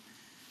am,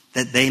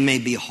 that they may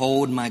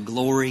behold my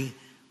glory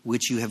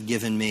which you have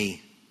given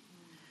me.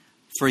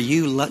 For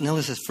you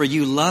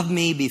loved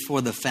me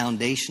before the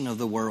foundation of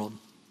the world.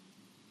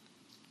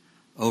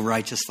 O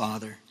righteous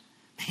Father.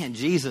 Man,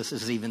 Jesus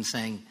is even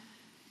saying,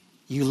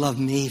 you love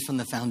me from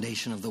the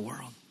foundation of the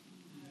world.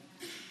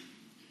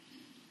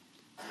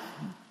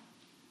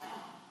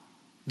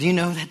 Do you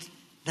know that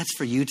that's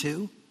for you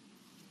too?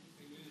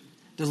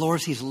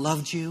 Dolores, He's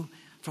loved you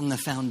from the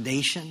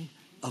foundation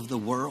of the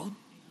world.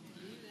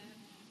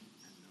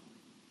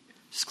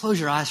 Just close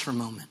your eyes for a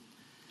moment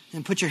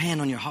and put your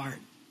hand on your heart.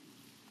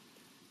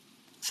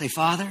 Say,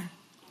 Father,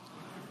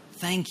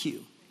 thank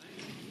you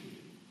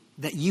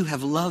that you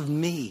have loved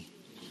me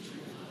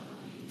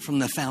from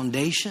the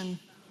foundation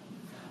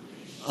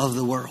of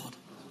the world.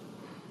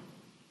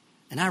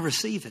 And I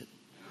receive it.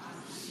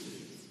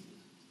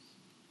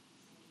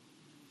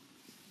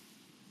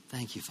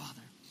 Thank you,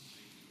 Father.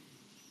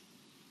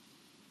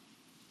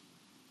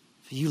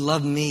 For you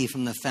loved me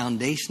from the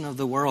foundation of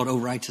the world, O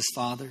righteous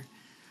Father.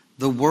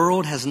 The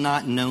world has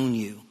not known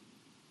you.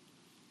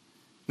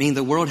 Meaning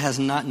the world has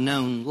not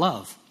known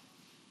love.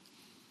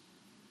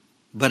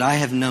 But I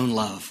have known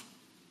love.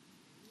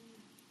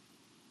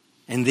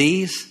 And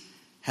these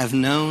have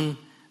known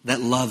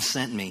that love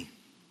sent me.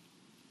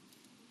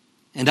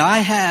 And I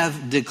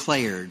have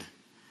declared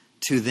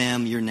to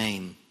them your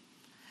name.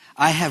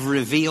 I have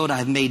revealed, I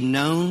have made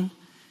known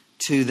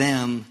to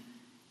them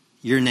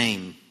your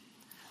name.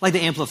 Like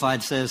the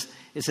Amplified says,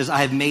 it says,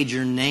 I have made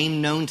your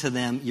name known to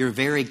them, your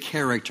very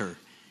character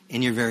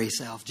and your very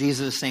self.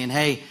 Jesus is saying,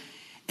 hey,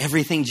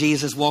 everything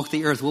Jesus walked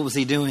the earth, what was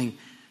He doing?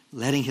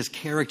 Letting His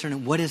character know.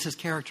 What is His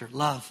character?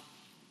 Love.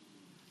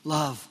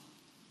 Love.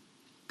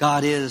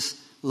 God is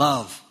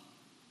love.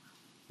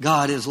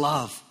 God is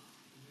love.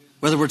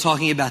 Whether we're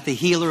talking about the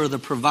healer or the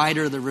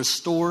provider, the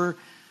restorer,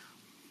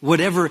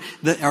 whatever,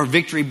 our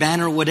victory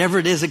banner, whatever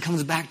it is, it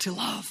comes back to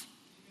love.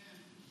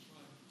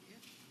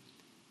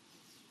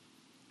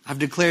 I've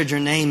declared your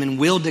name and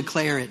will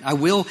declare it. I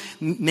will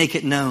make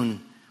it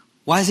known.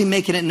 Why is He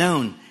making it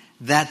known?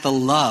 That the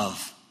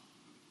love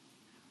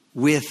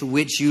with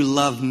which you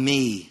love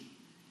me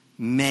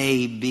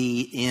may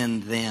be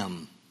in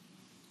them.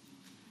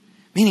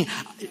 Meaning,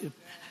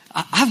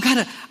 I've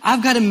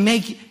got to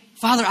make,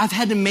 Father, I've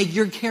had to make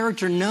your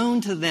character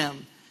known to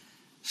them.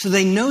 So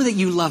they know that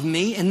you love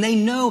me, and they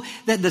know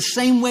that the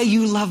same way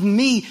you love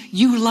me,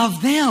 you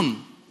love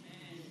them.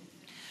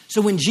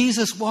 So when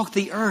Jesus walked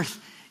the earth,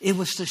 it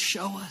was to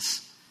show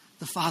us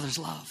the Father's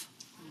love.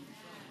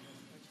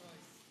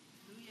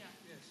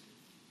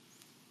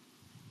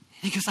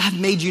 Because I've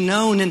made you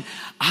known and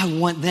I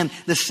want them.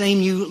 The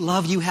same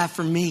love you have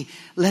for me,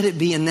 let it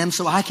be in them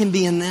so I can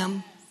be in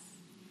them.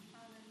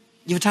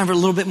 You have time for a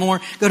little bit more?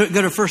 Go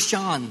to 1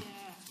 John.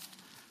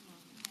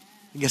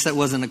 I guess that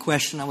wasn't a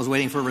question I was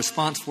waiting for a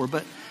response for,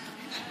 but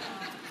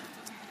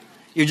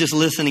you're just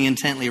listening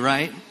intently,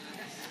 right?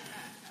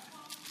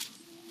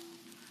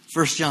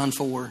 1 John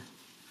 4.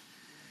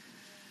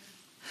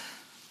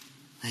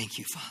 Thank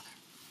you, Father.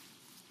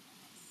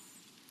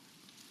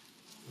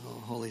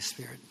 Oh, Holy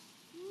Spirit.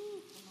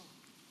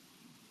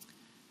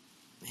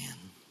 Man.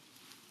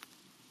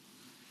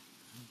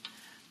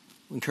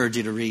 I encourage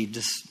you to read.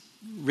 Just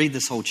read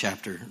this whole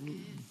chapter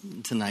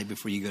tonight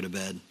before you go to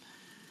bed.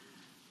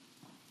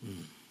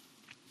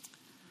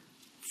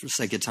 For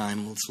sake of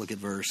time, let's look at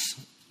verse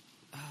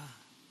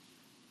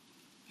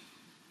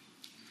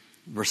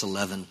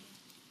 11.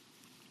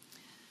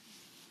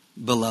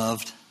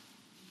 Beloved,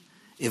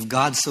 if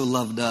God so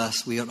loved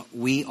us,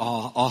 we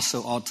all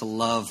also ought to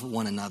love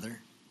one another.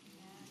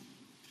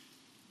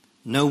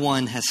 No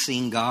one has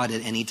seen God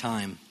at any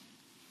time.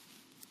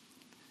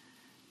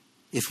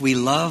 If we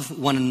love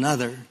one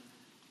another,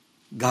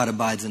 God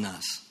abides in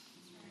us.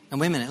 Now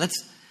wait a minute,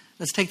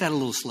 let's take that a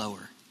little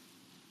slower.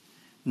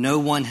 No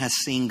one has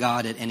seen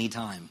God at any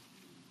time.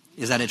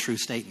 Is that a true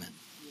statement?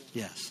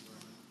 Yes.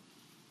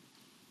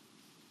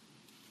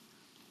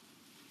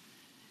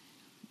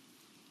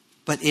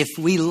 But if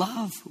we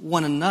love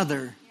one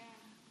another,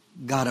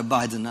 God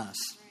abides in us.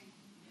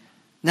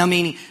 Now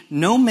meaning,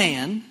 no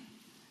man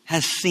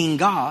has seen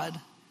God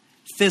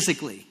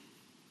physically.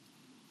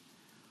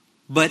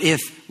 But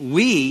if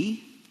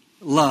we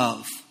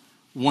love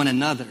one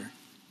another,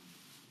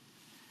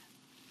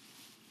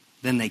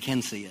 then they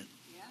can see it.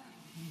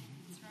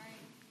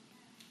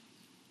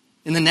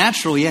 In the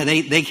natural,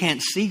 they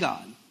can't see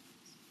God.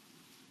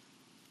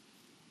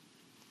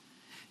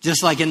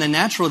 Just like in the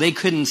natural, they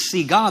couldn't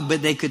see God,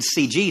 but they could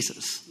see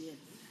Jesus.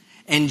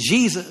 And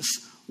Jesus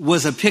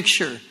was a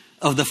picture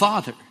of the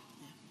Father.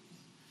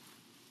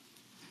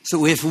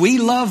 So if we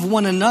love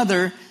one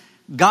another,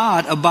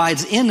 God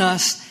abides in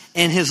us,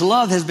 and His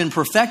love has been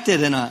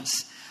perfected in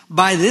us.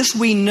 By this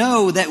we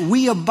know that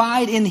we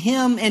abide in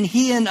Him and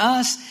He in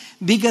us,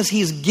 because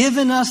He's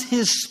given us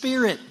His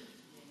Spirit.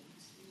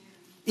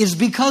 It's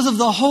because of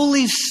the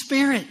Holy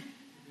Spirit.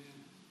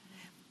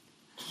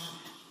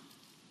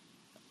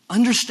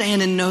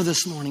 Understand and know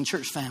this morning,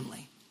 church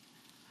family,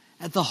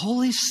 that the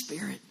Holy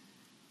Spirit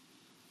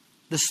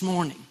this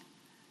morning,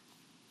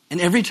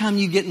 and every time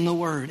you get in the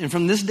Word, and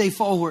from this day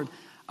forward,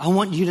 I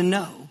want you to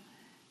know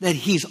that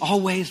He's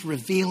always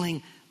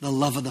revealing the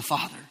love of the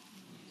Father.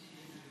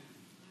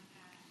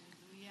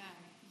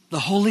 The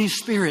Holy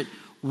Spirit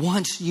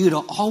wants you to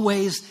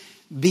always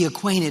be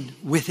acquainted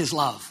with His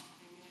love.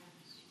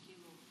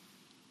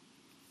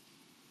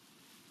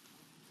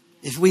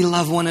 If we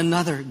love one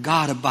another,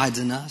 God abides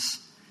in us,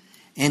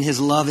 and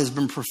His love has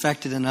been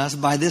perfected in us.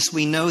 By this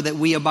we know that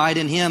we abide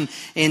in Him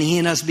and He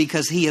in us,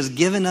 because He has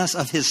given us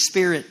of His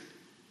Spirit.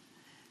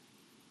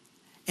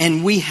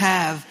 And we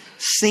have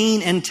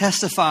seen and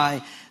testify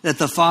that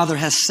the Father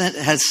has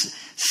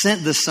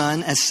sent the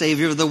Son as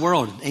Savior of the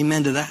world.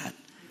 Amen to that.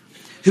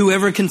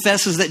 Whoever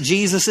confesses that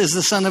Jesus is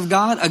the Son of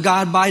God,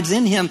 God abides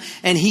in Him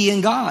and He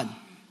in God.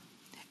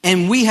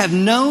 And we have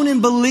known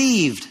and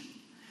believed.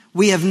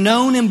 We have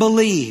known and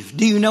believed.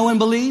 Do you know and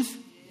believe? Yes.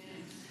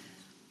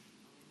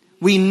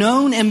 We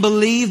known and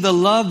believe the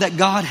love that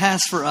God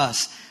has for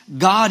us.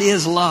 God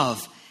is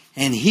love.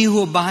 And he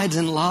who abides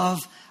in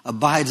love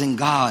abides in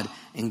God,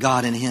 and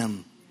God in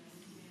him.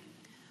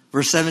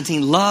 Verse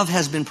 17, love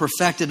has been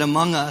perfected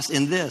among us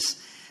in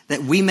this,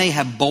 that we may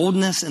have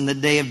boldness in the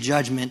day of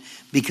judgment,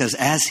 because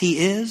as He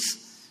is,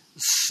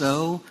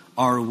 so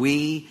are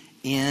we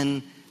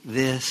in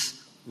this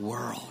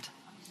world.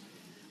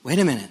 Wait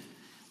a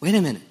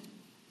minute.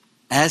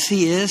 As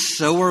He is,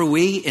 so are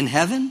we in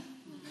heaven?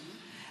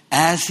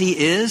 As He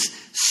is,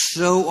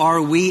 so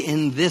are we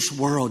in this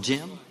world,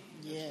 Jim.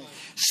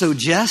 So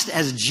just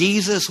as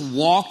Jesus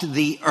walked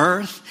the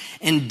earth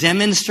and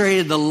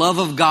demonstrated the love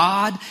of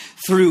God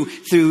through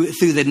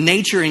the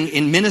nature and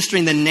in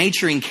ministering the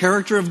nature and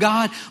character of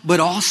God,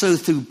 but also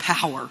through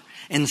power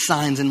and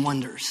signs and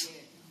wonders.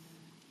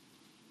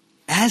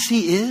 As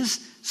He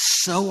is,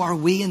 so are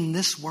we in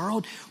this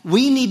world.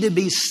 We need to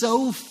be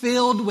so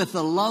filled with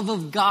the love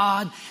of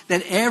God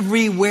that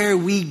everywhere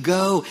we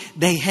go,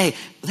 hey,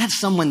 that's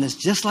someone that's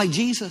just like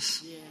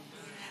Jesus.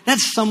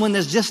 That's someone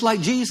that's just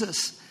like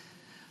Jesus.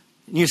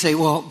 And you say,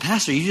 well,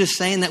 Pastor, are you just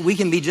saying that we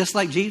can be just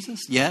like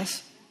Jesus?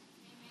 Yes.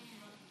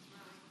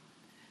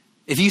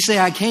 If you say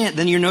I can't,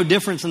 then you're no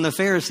different than the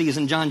Pharisees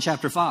in John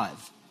chapter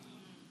 5.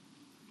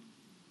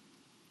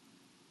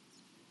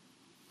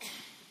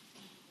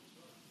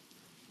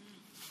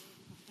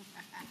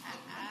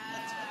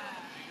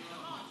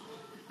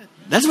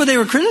 That's what they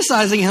were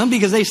criticizing Him,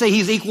 because they say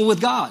He's equal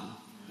with God.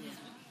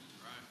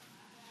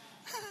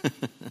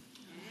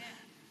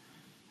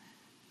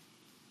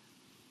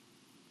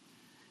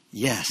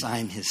 Yes, I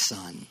am His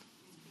son.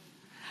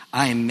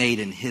 I am made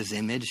in His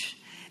image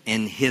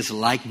and His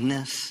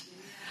likeness.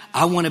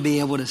 I want to be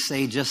able to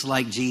say, just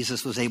like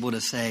Jesus was able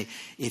to say,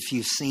 if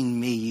you've seen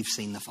me, you've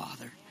seen the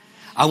Father.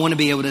 I want to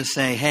be able to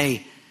say,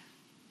 hey,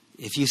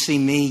 if you see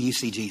me, you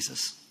see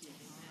Jesus.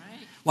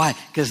 Why?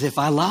 Because if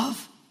I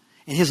love,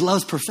 and His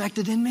love's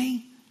perfected in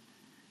me,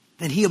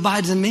 then He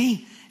abides in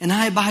me, and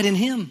I abide in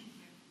Him.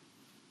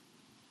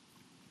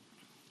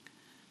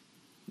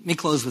 Let me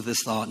close with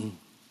this thought.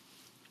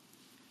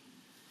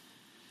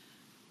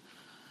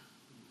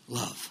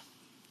 Love.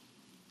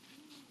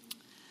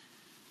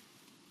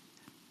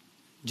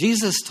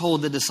 Jesus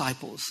told the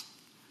disciples,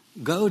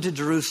 go to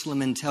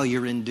Jerusalem and tell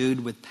you're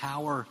endued with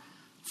power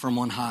from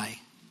on high.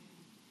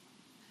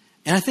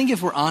 And I think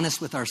if we're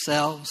honest with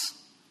ourselves,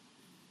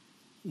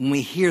 when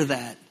we hear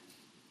that,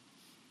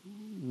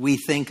 we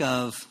think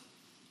of,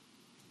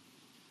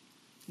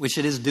 which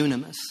it is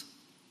dunamis,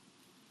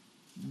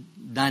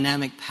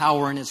 dynamic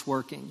power in its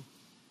working.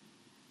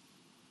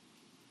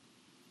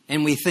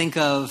 and we think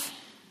of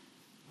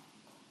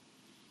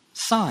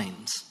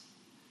signs.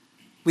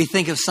 We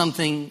think of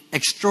something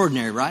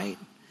extraordinary, right?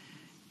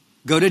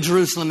 Go to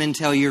Jerusalem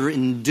until you're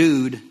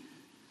endued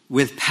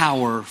with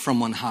power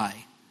from on high.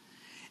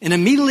 And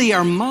immediately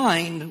our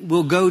mind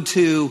will go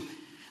to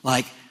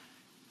like,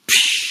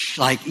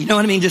 you know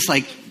what I mean? Just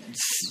like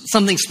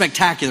something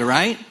spectacular,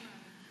 right?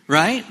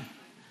 Right?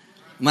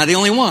 Am I the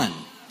only one?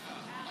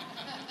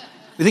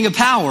 We think of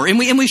power, and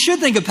we should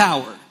think of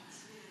power.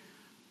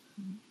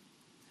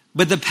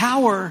 But the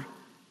power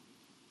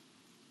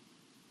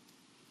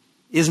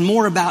is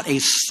more about a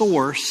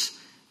source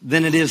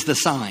than it is the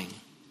sign.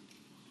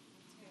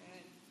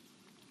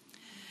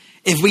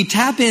 If we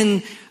tap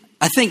in,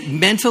 I think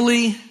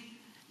mentally,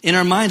 in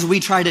our minds, we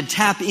try to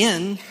tap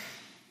in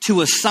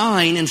to a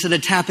sign instead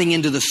of tapping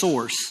into the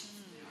source.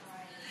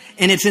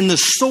 And it's in the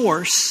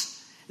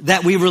source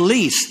that we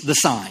release the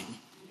sign.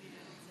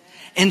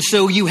 And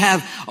so you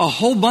have a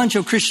whole bunch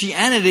of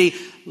Christianity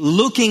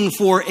looking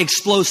for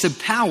explosive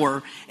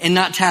power and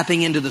not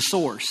tapping into the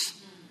source.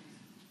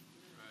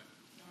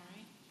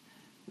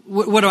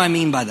 What do I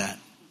mean by that?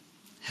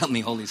 Help me,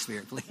 Holy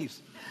Spirit, please.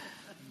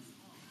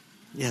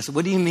 Yes,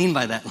 what do you mean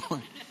by that,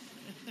 Lord?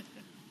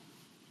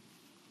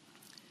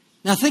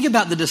 Now think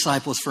about the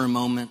disciples for a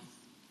moment.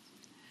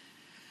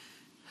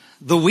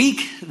 The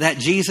week that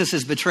Jesus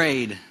is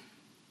betrayed,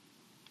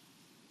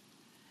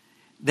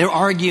 they're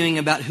arguing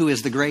about who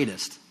is the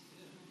greatest.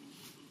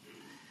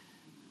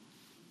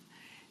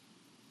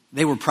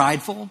 They were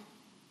prideful.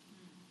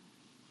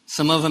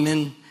 Some of them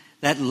in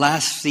that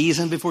last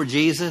season before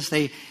Jesus,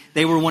 they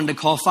were one to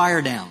call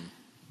fire down.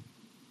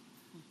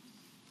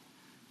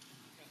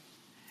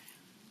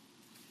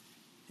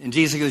 And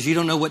Jesus goes, you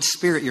don't know what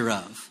spirit you're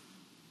of.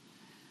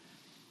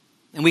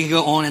 And we could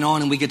go on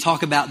and we could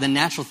talk about the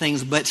natural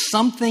things, but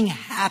something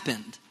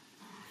happened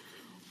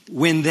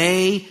when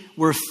they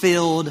were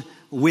filled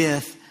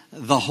with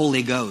the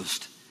Holy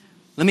Ghost.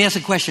 Let me ask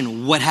a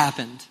question. What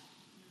happened?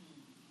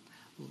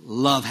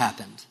 Love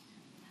happened.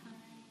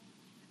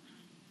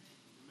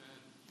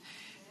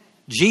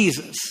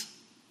 Jesus,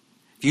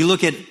 if you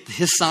look at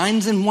his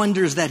signs and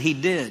wonders that he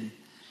did,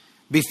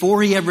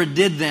 before he ever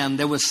did them,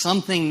 there was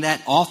something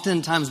that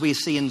oftentimes we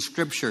see in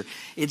Scripture.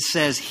 It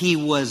says he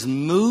was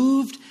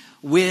moved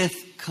with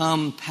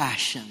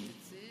compassion.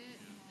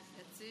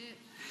 That's it.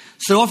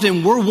 So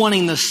often we're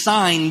wanting the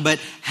sign, but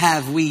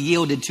have we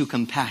yielded to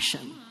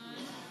compassion?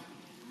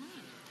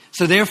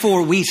 So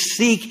therefore we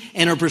seek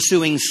and are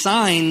pursuing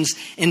signs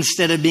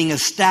instead of being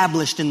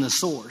established in the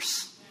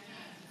source.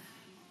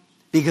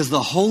 Because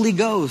the Holy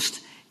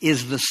Ghost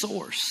is the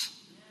source.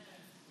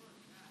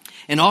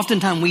 And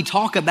oftentimes we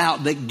talk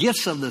about the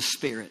gifts of the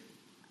Spirit,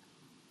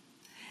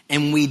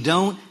 and we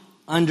don't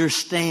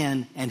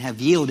understand and have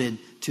yielded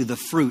to the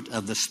fruit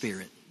of the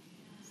Spirit.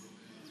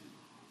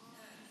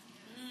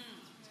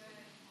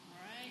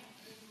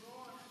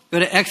 Go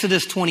to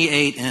Exodus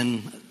 28,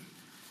 and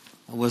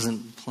I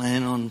wasn't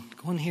planning on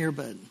going here,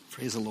 but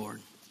praise the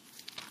Lord.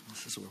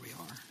 This is where we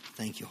are.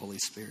 Thank you, Holy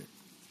Spirit.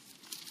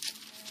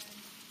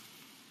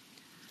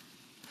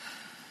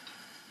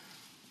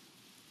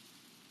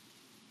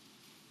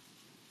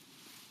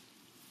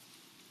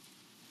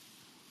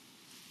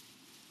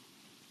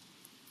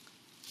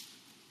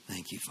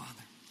 Thank you, Father.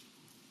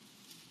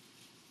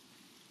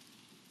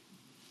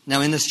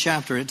 Now, in this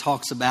chapter, it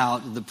talks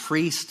about the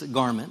priest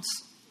garments.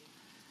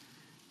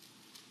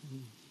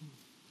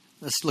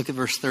 Let's look at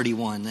verse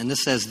 31. And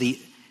this says the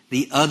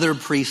other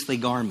priestly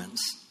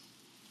garments.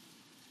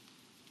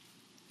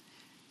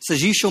 It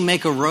says, you shall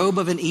make a robe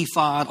of an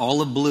ephod,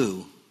 all of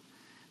blue.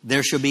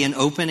 There shall be an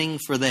opening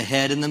for the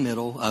head in the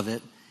middle of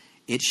it.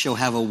 It shall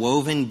have a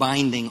woven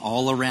binding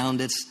all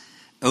around its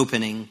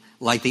opening,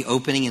 like the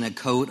opening in a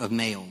coat of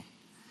mail,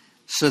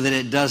 so that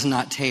it does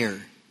not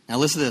tear. Now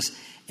listen to this.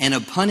 And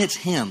upon its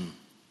hem,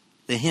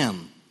 the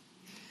hem,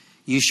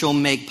 you shall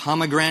make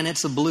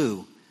pomegranates of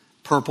blue,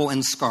 purple,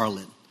 and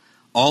scarlet,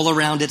 all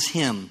around its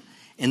hem,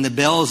 and the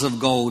bells of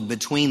gold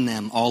between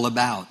them all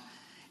about.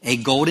 A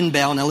golden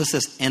bell, now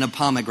listen to this, and a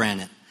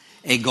pomegranate.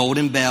 A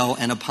golden bell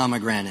and a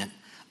pomegranate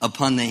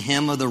upon the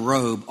hem of the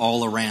robe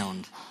all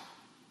around.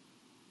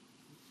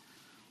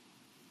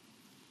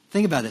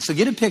 Think about this. So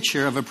get a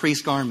picture of a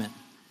priest's garment.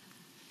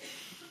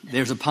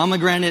 There's a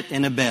pomegranate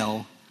and a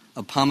bell,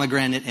 a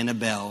pomegranate and a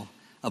bell,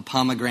 a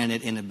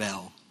pomegranate and a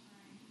bell.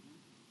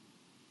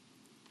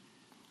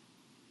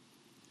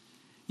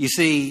 You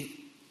see,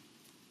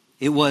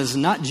 it was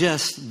not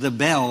just the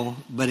bell,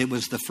 but it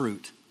was the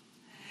fruit.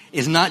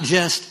 It's not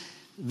just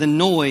the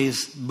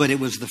noise, but it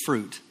was the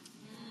fruit.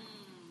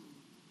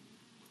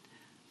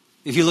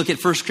 If you look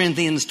at 1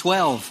 Corinthians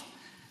 12,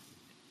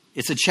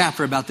 it's a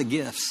chapter about the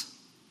gifts.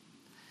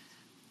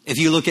 If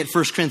you look at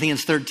 1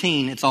 Corinthians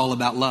 13, it's all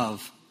about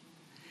love.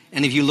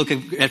 And if you look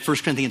at 1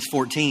 Corinthians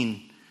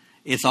 14,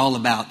 it's all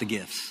about the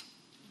gifts.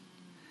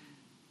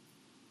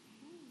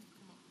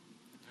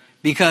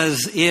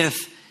 Because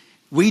if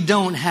we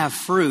don't have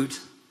fruit,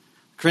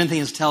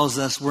 Corinthians tells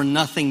us we're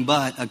nothing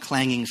but a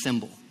clanging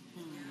cymbal.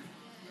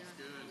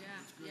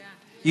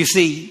 You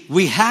see,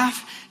 we have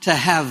to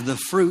have the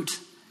fruit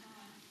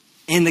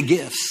and the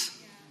gifts.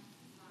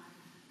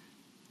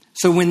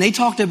 So when they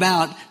talked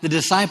about the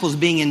disciples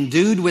being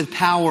endued with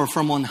power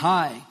from on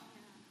high,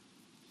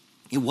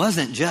 it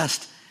wasn't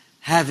just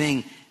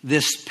having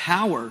this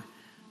power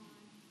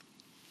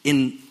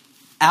in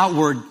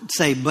outward,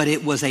 say, but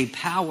it was a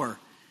power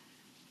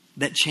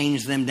that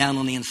changed them down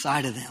on the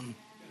inside of them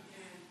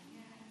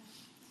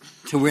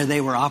to where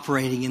they were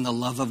operating in the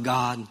love of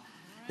God.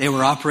 They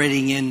were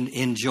operating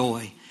in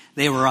joy.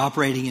 They were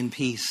operating in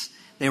peace.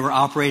 They were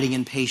operating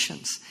in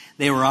patience.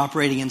 They were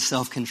operating in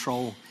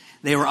self-control.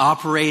 They were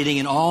operating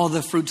in all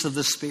the fruits of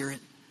the Spirit.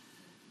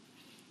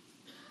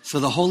 So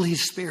the Holy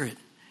Spirit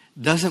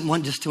doesn't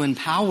want just to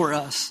empower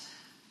us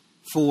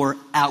for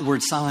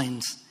outward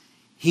signs.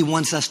 He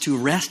wants us to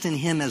rest in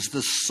Him as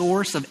the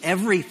source of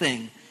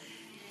everything.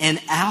 And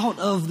out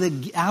of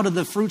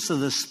the fruits of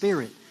the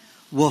Spirit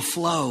will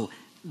flow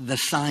the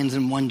signs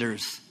and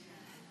wonders.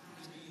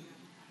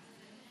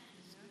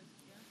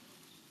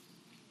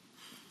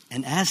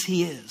 And as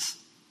He is,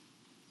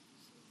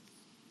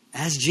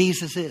 as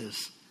Jesus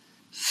is,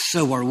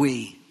 so are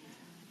we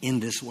in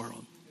this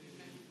world.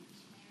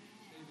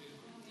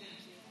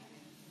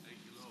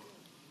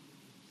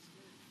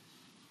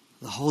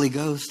 The Holy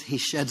Ghost, He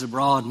sheds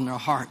abroad in our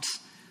hearts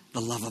the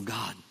love of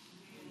God.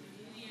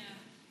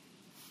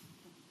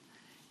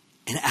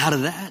 And out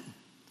of that,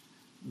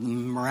 the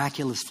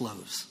miraculous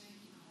flows.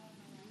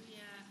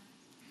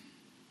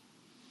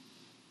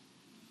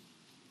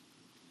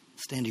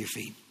 Stand to your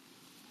feet.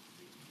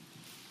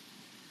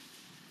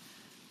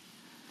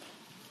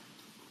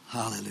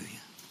 Hallelujah.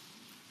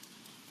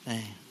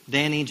 Hey,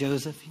 Danny,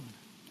 Joseph.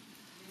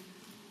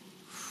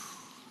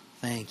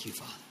 Thank you,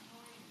 Father.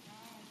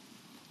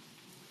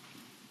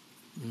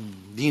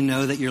 Do you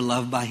know that you're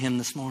loved by Him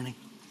this morning?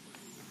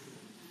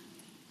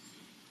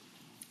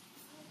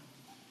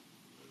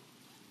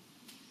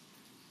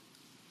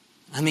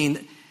 I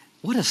mean,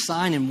 what a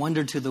sign and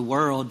wonder to the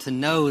world to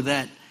know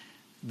that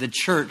the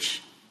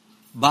church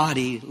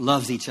body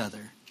loves each other.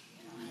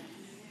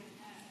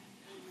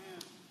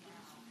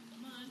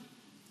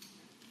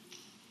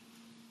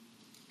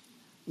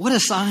 What a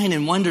sign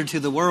and wonder to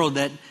the world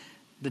that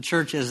the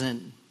church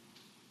isn't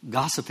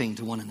gossiping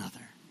to one another.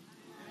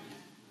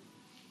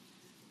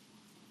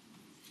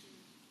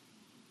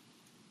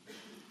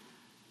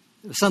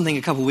 It was something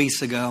a couple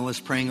weeks ago. I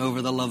was praying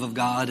over the love of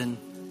God, and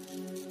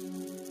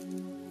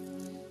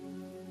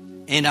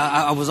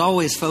I was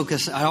always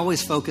focused. I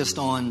always focused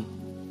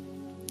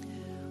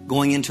on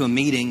going into a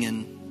meeting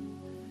and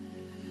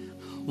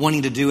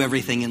wanting to do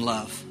everything in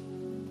love,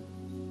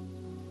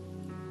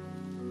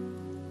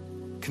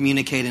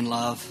 communicate in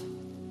love.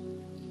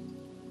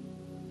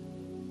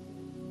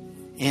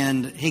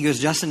 And he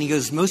goes, Justin, he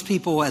goes, most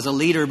people as a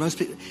leader,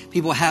 most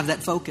people have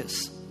that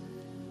focus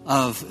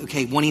of,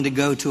 okay, wanting to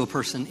go to a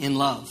person in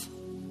love.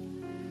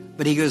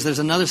 But he goes, there's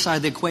another side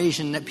of the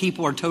equation that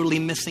people are totally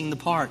missing the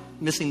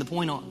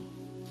point on.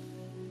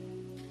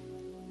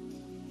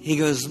 He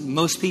goes,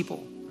 most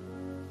people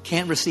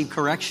can't receive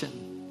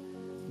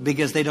correction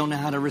because they don't know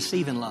how to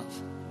receive in love.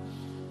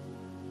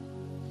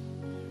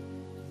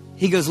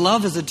 He goes,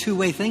 love is a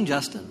two-way thing,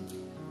 Justin.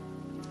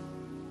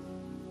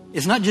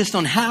 It's not just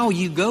on how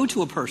you go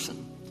to a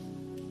person,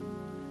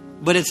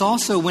 but it's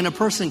also when a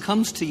person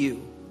comes to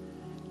you,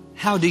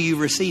 how do you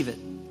receive it?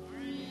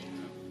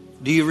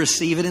 Do you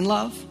receive it in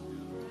love?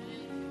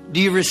 Do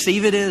you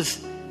receive it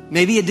as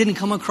maybe it didn't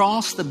come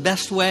across the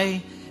best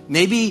way?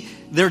 Maybe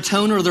their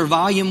tone or their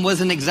volume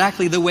wasn't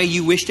exactly the way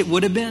you wished it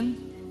would have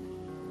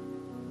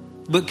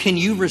been. But can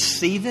you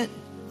receive it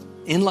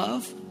in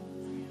love?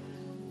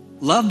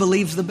 Love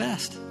believes the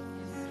best.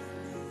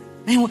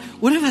 Man,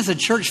 what if as a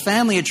church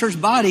family, a church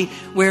body,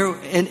 where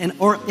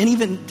and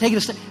even take it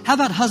a step, how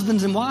about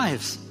husbands and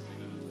wives?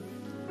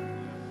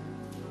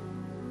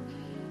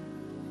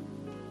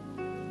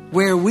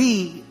 Where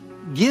we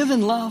give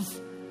in love,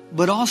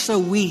 but also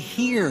we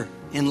hear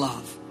in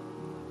love.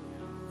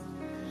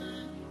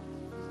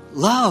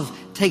 Love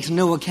takes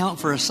no account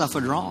for a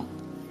suffered wrong.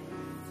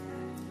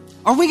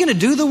 Are we going to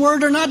do the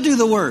word or not do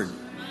the word?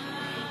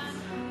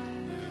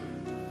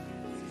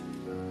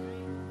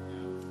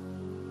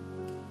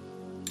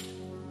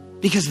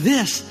 Because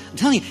this, I'm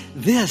telling you,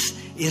 this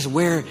is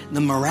where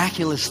the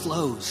miraculous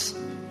flows.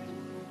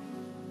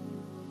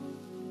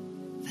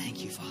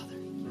 Thank you, Father.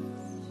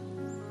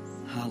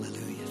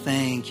 Hallelujah.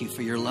 Thank you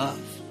for your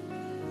love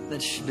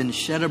that's been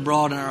shed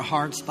abroad in our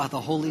hearts by the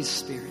Holy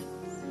Spirit.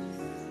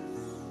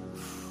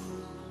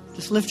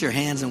 Just lift your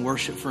hands and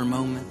worship for a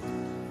moment.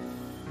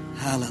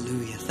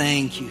 Hallelujah.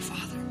 Thank you,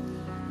 Father.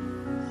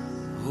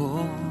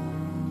 Oh,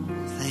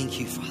 thank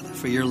you, Father,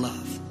 for your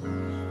love.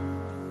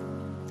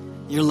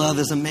 Your love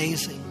is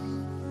amazing.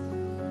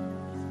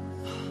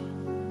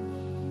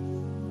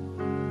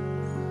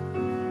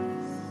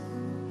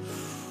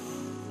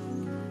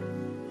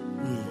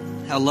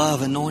 How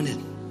love anointed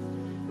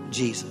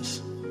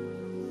Jesus.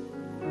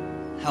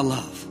 How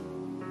love.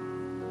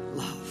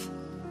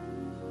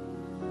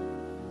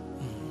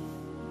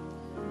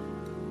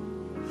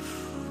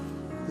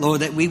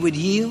 Lord, that we would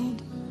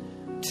yield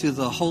to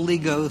the Holy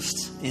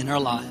Ghost in our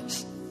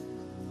lives.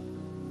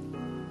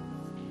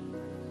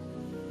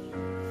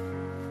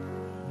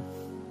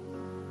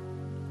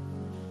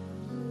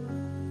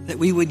 That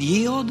we would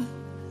yield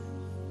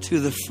to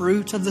the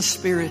fruit of the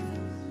Spirit,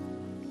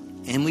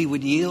 and we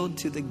would yield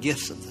to the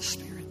gifts of the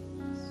Spirit.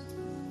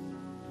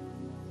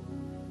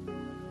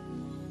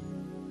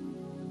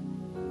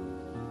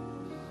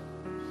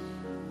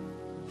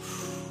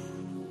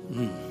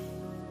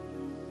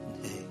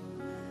 Hey.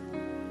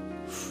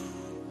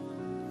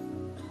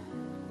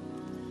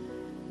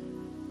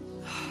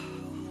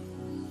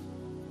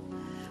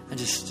 I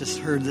just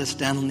heard this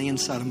down on the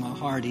inside of my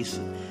heart. He's,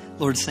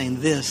 Lord,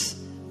 saying this.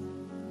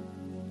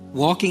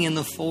 Walking in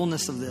the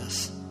fullness of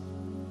this.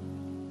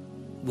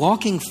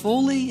 Walking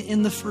fully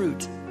in the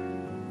fruit.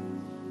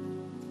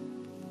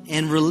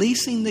 And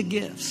releasing the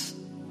gifts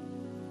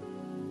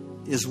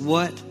is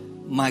what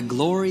my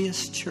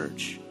glorious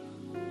church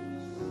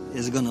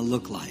is going to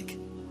look like.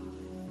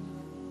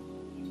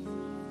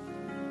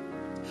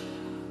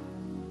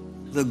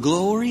 The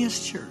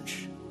glorious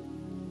church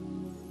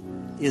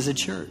is a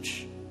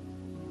church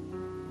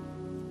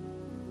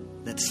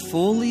that's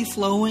fully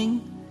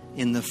flowing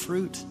in the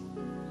fruit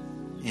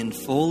and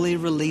fully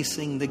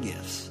releasing the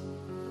gifts.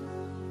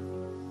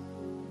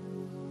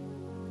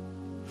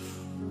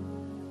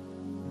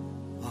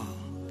 Oh,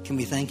 can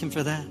we thank Him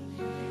for that?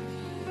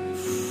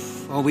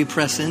 Oh, we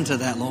press into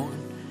that, Lord.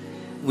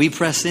 We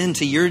press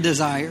into your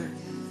desire.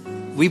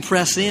 We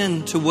press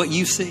into what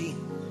you see.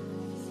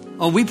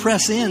 Oh, we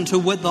press into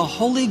what the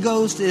Holy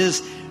Ghost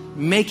is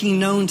making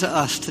known to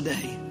us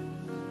today.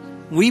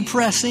 We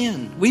press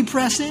in. We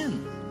press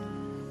in.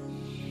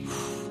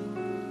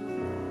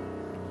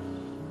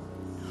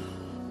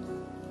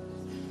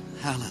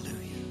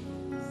 Hallelujah.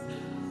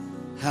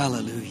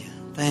 Hallelujah.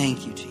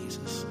 Thank you,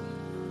 Jesus.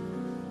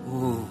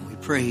 Oh, we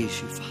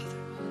praise you, Father.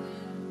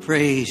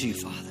 Praise you,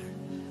 Father.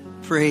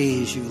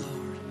 Praise you, Lord.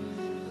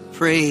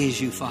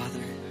 Praise you,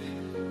 Father.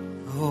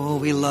 Oh,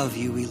 we love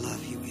you. We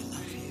love you. We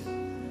love you.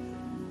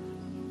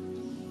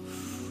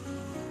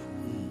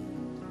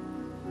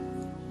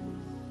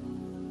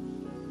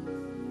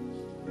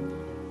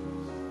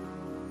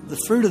 The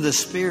fruit of the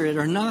Spirit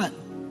are not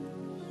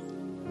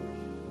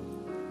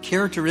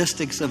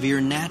characteristics of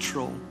your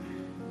natural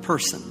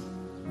person.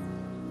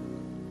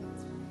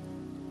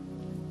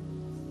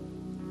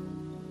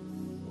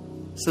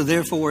 So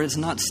therefore, it's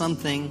not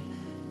something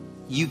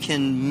you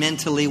can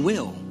mentally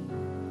will.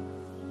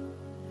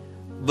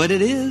 But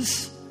it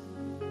is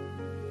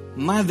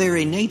my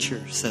very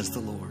nature, says the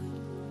Lord.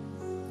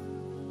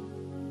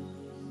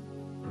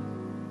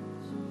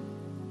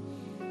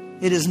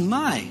 It is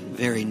my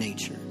very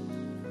nature.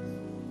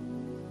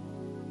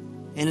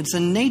 And it's a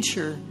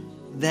nature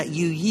that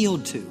you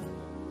yield to.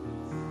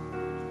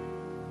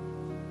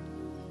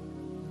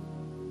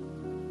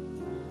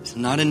 It's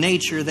not a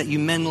nature that you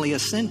mentally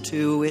assent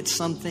to. It's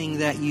something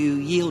that you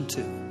yield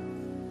to.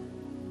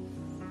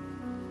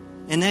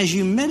 And as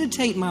you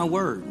meditate my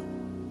word,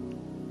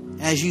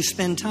 as you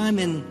spend time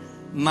in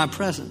my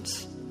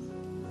presence,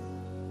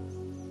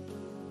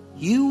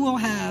 you will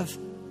have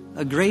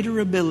a greater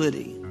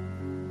ability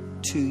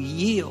to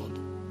yield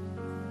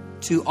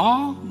to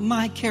all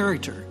my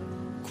character,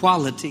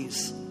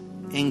 qualities,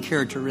 and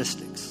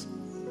characteristics.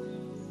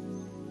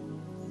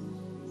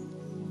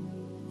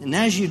 And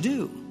as you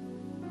do,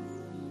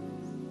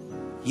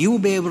 you will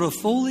be able to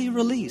fully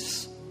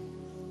release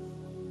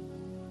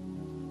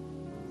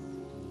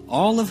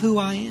all of who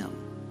I am.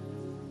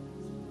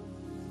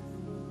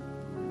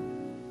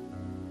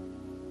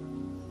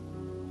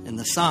 And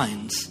the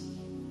signs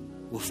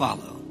will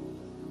follow.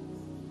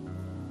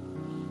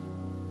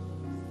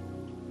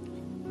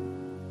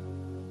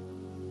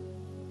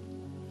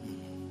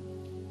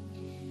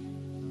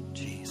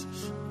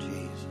 Jesus,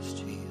 Jesus,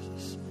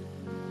 Jesus.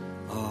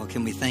 Oh,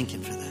 can we thank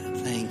Him for that?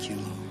 Thank you,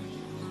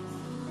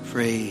 Lord.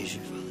 Praise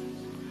you, Father.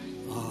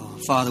 Oh,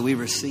 Father, we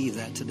receive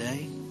that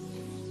today.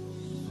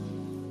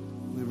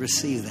 We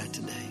receive that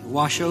today.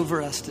 Wash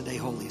over us today,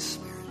 Holy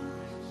Spirit.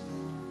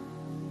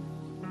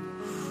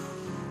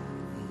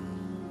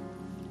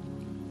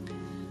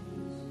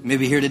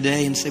 Maybe here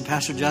today and say,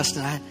 Pastor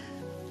Justin,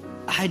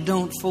 I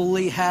don't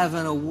fully have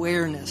an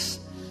awareness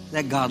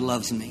that God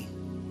loves me.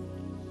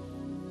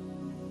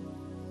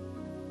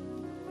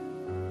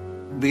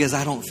 Because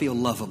I don't feel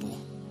lovable.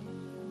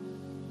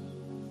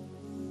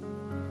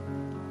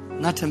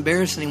 Not to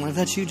embarrass anyone. If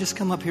that's you, just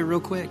come up here real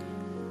quick.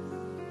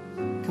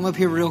 Come up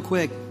here real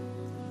quick.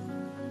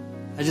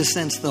 I just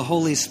sense the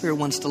Holy Spirit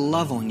wants to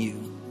love on you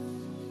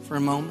for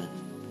a moment.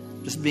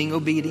 Just being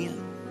obedient.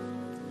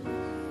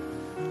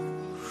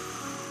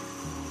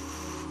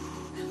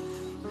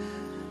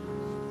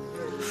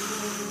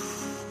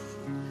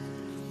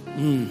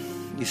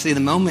 You see, the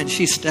moment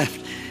she stepped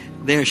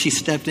there, she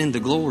stepped into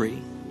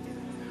glory.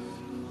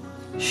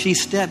 She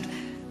stepped,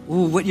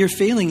 what you're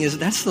feeling is,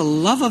 that's the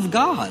love of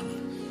God.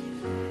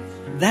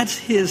 That's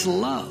His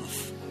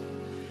love.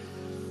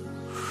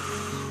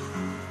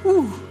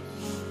 Whew.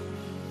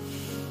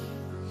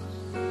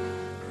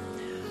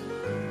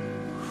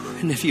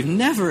 And if you've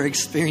never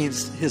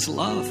experienced His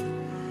love,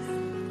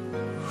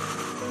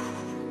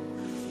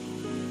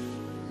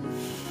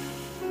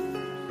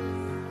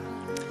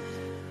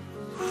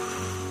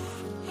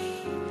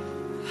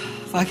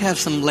 if I could have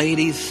some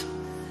ladies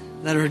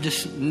that are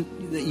just,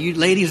 you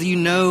ladies, you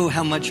know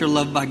how much you're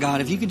loved by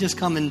God. If you could just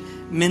come and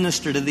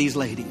minister to these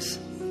ladies.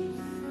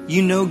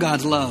 You know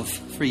God's love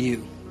for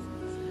you.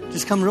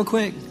 Just come real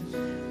quick.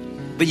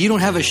 But you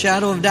don't have a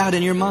shadow of doubt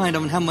in your mind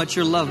on how much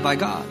you're loved by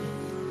God.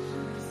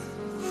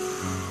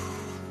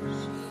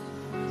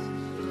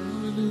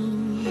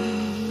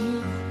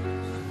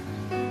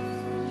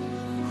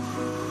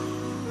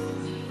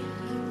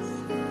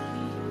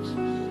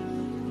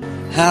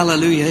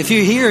 Hallelujah. If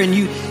you're here and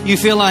you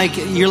feel like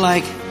you're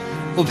like,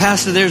 well,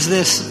 Pastor, there's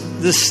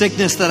this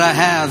sickness that I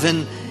have,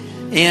 and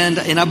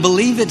I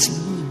believe it's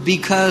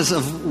because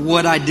of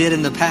what I did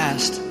in the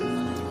past.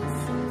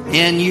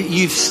 And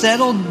you've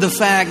settled the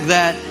fact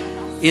that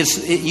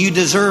you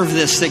deserve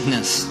this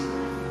sickness.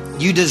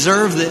 You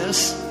deserve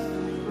this.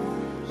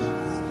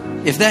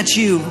 If that's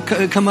you,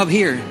 come up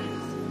here.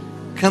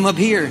 Come up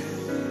here.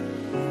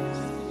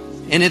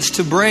 And it's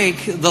to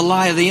break the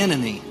lie of the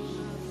enemy.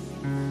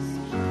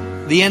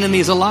 The enemy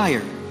is a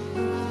liar.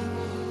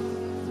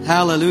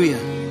 Hallelujah.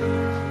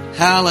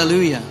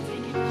 Hallelujah.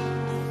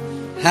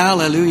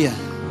 Hallelujah.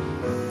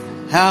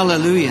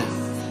 Hallelujah.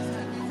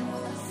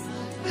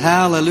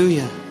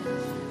 Hallelujah.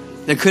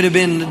 There could have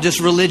been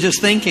just religious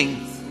thinking.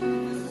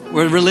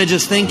 Where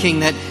religious thinking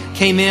that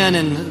came in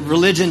and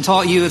religion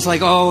taught you, it's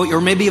like, oh,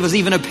 or maybe it was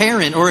even a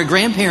parent or a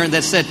grandparent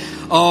that said,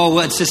 oh,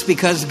 well, it's just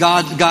because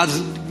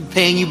God's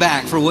paying you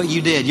back for what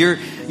you did.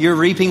 You're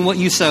reaping what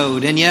you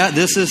sowed. And yeah,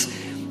 this is,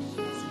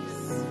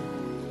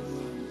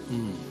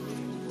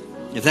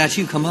 if that's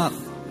you, come up.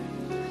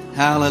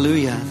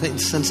 Hallelujah. I think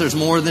since there's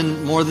more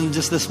than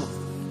just this one.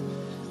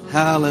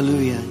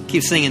 Hallelujah.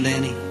 Keep singing,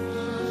 Danny.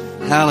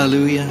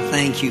 Hallelujah.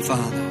 Thank you,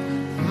 Father.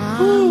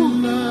 Woo.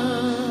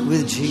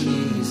 With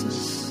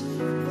Jesus.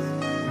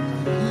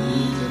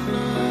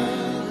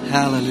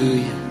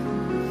 Hallelujah.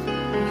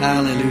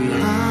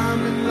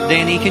 Hallelujah.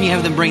 Danny, can you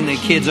have them bring the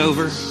kids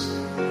over?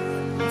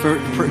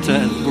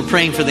 We're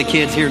praying for the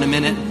kids here in a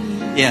minute.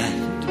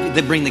 Yeah.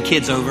 They bring the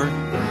kids over.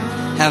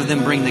 Have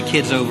them bring the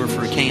kids over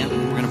for camp.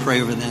 We're going to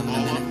pray over them in a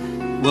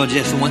minute. Well,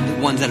 just the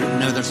ones that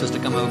know they're supposed to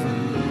come over.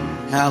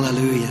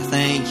 Hallelujah.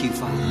 Thank you,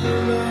 Father.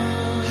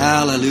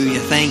 Hallelujah.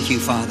 Thank you,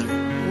 Father.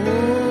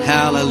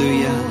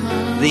 Hallelujah.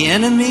 The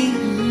enemy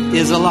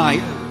is a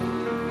liar.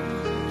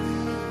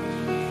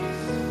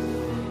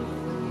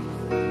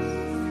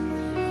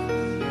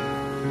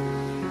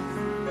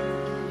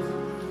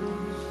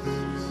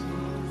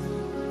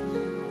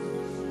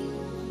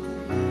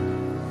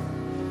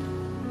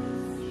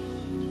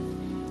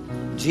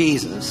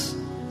 Jesus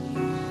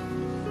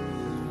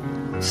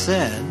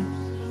said,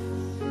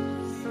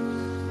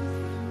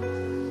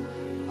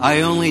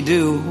 I only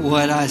do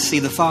what I see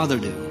the Father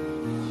do.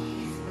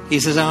 He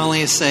says, I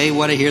only say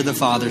what I hear the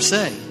Father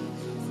say.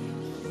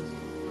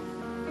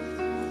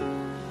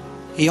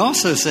 He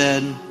also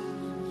said,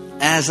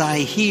 as I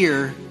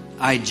hear,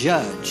 I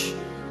judge.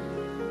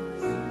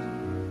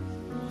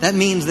 That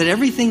means that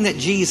everything that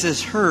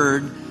Jesus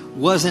heard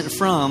wasn't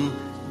from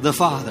the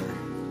Father.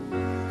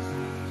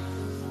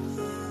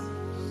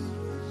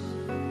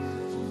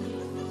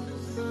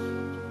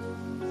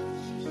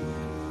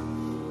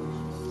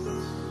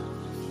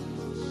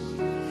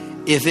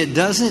 If it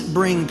doesn't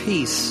bring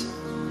peace,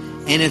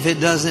 and if it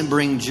doesn't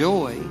bring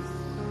joy,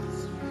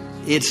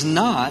 it's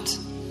not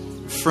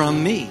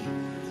from me.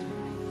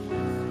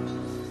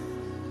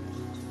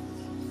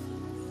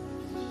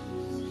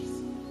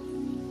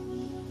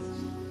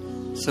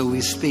 So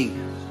we speak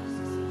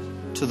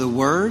to the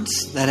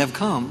words that have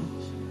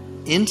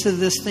come into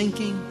this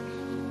thinking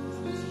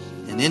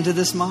and into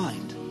this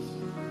mind,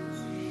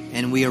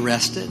 and we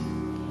arrest it.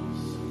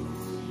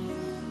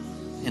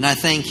 And I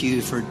thank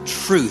you for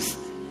truth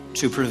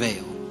to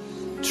prevail.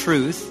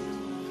 Truth,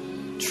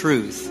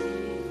 truth,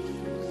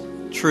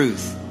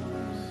 truth,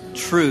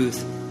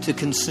 truth to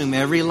consume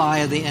every lie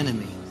of the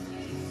enemy.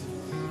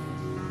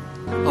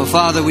 Oh,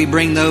 Father, we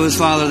bring those,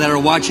 Father, that are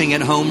watching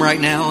at home right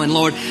now. And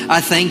Lord, I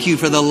thank you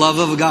for the love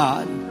of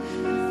God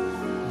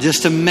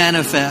just to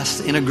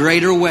manifest in a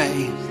greater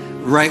way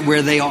right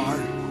where they are.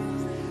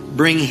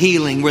 Bring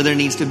healing where there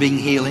needs to be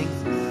healing.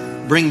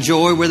 Bring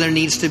joy where there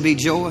needs to be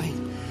joy.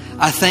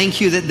 I thank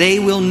you that they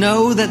will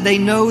know that they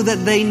know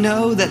that they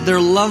know that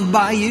they're loved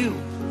by you.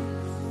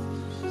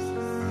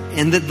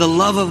 And that the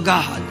love of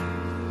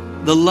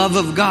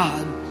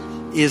God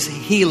is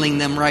healing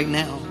them right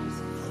now.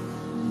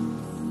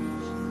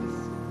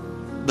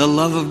 The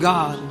love of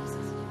God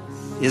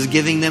is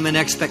giving them an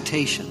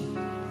expectation.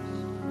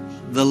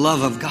 The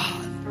love of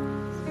God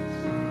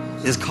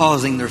is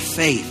causing their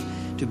faith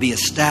to be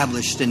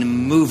established and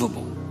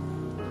immovable.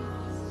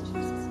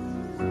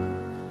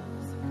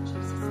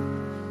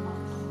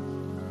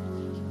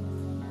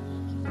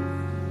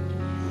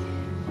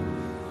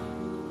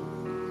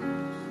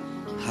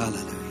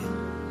 Hallelujah.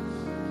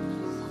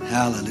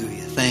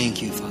 Hallelujah.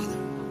 Thank you, Father.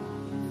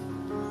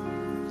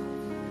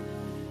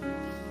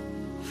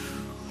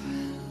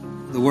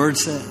 The Word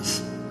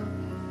says.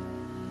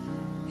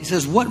 He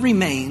says, what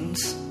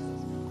remains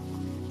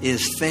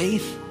is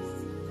faith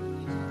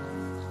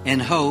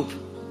and hope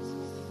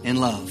and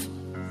love.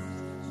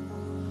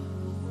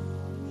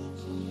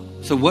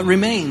 So what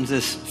remains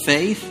is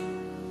faith,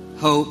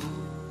 hope,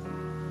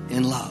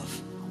 and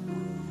love.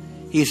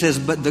 He says,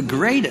 but the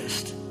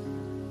greatest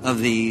of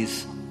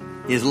these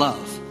is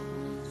love.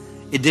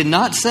 It did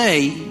not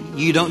say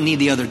you don't need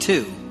the other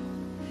two.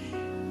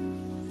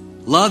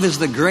 Love is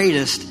the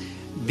greatest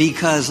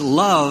because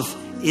love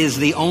is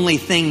the only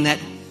thing that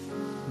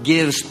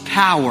gives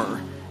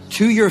power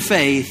to your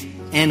faith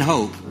and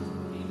hope.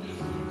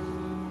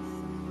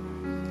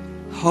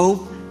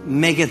 Hope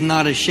maketh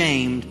not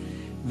ashamed,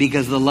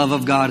 because the love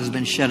of God has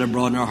been shed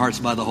abroad in our hearts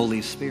by the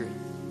Holy Spirit.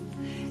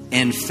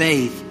 And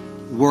faith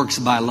works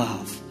by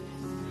love.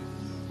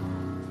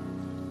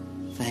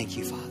 Thank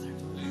you, Father.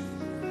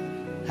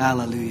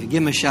 Hallelujah.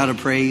 Give him a shout of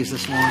praise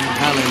this morning.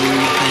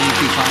 Hallelujah.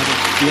 Thank you, Father.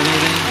 Do you have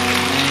anything?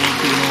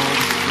 Thank you, Lord.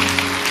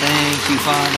 Thank you, Father.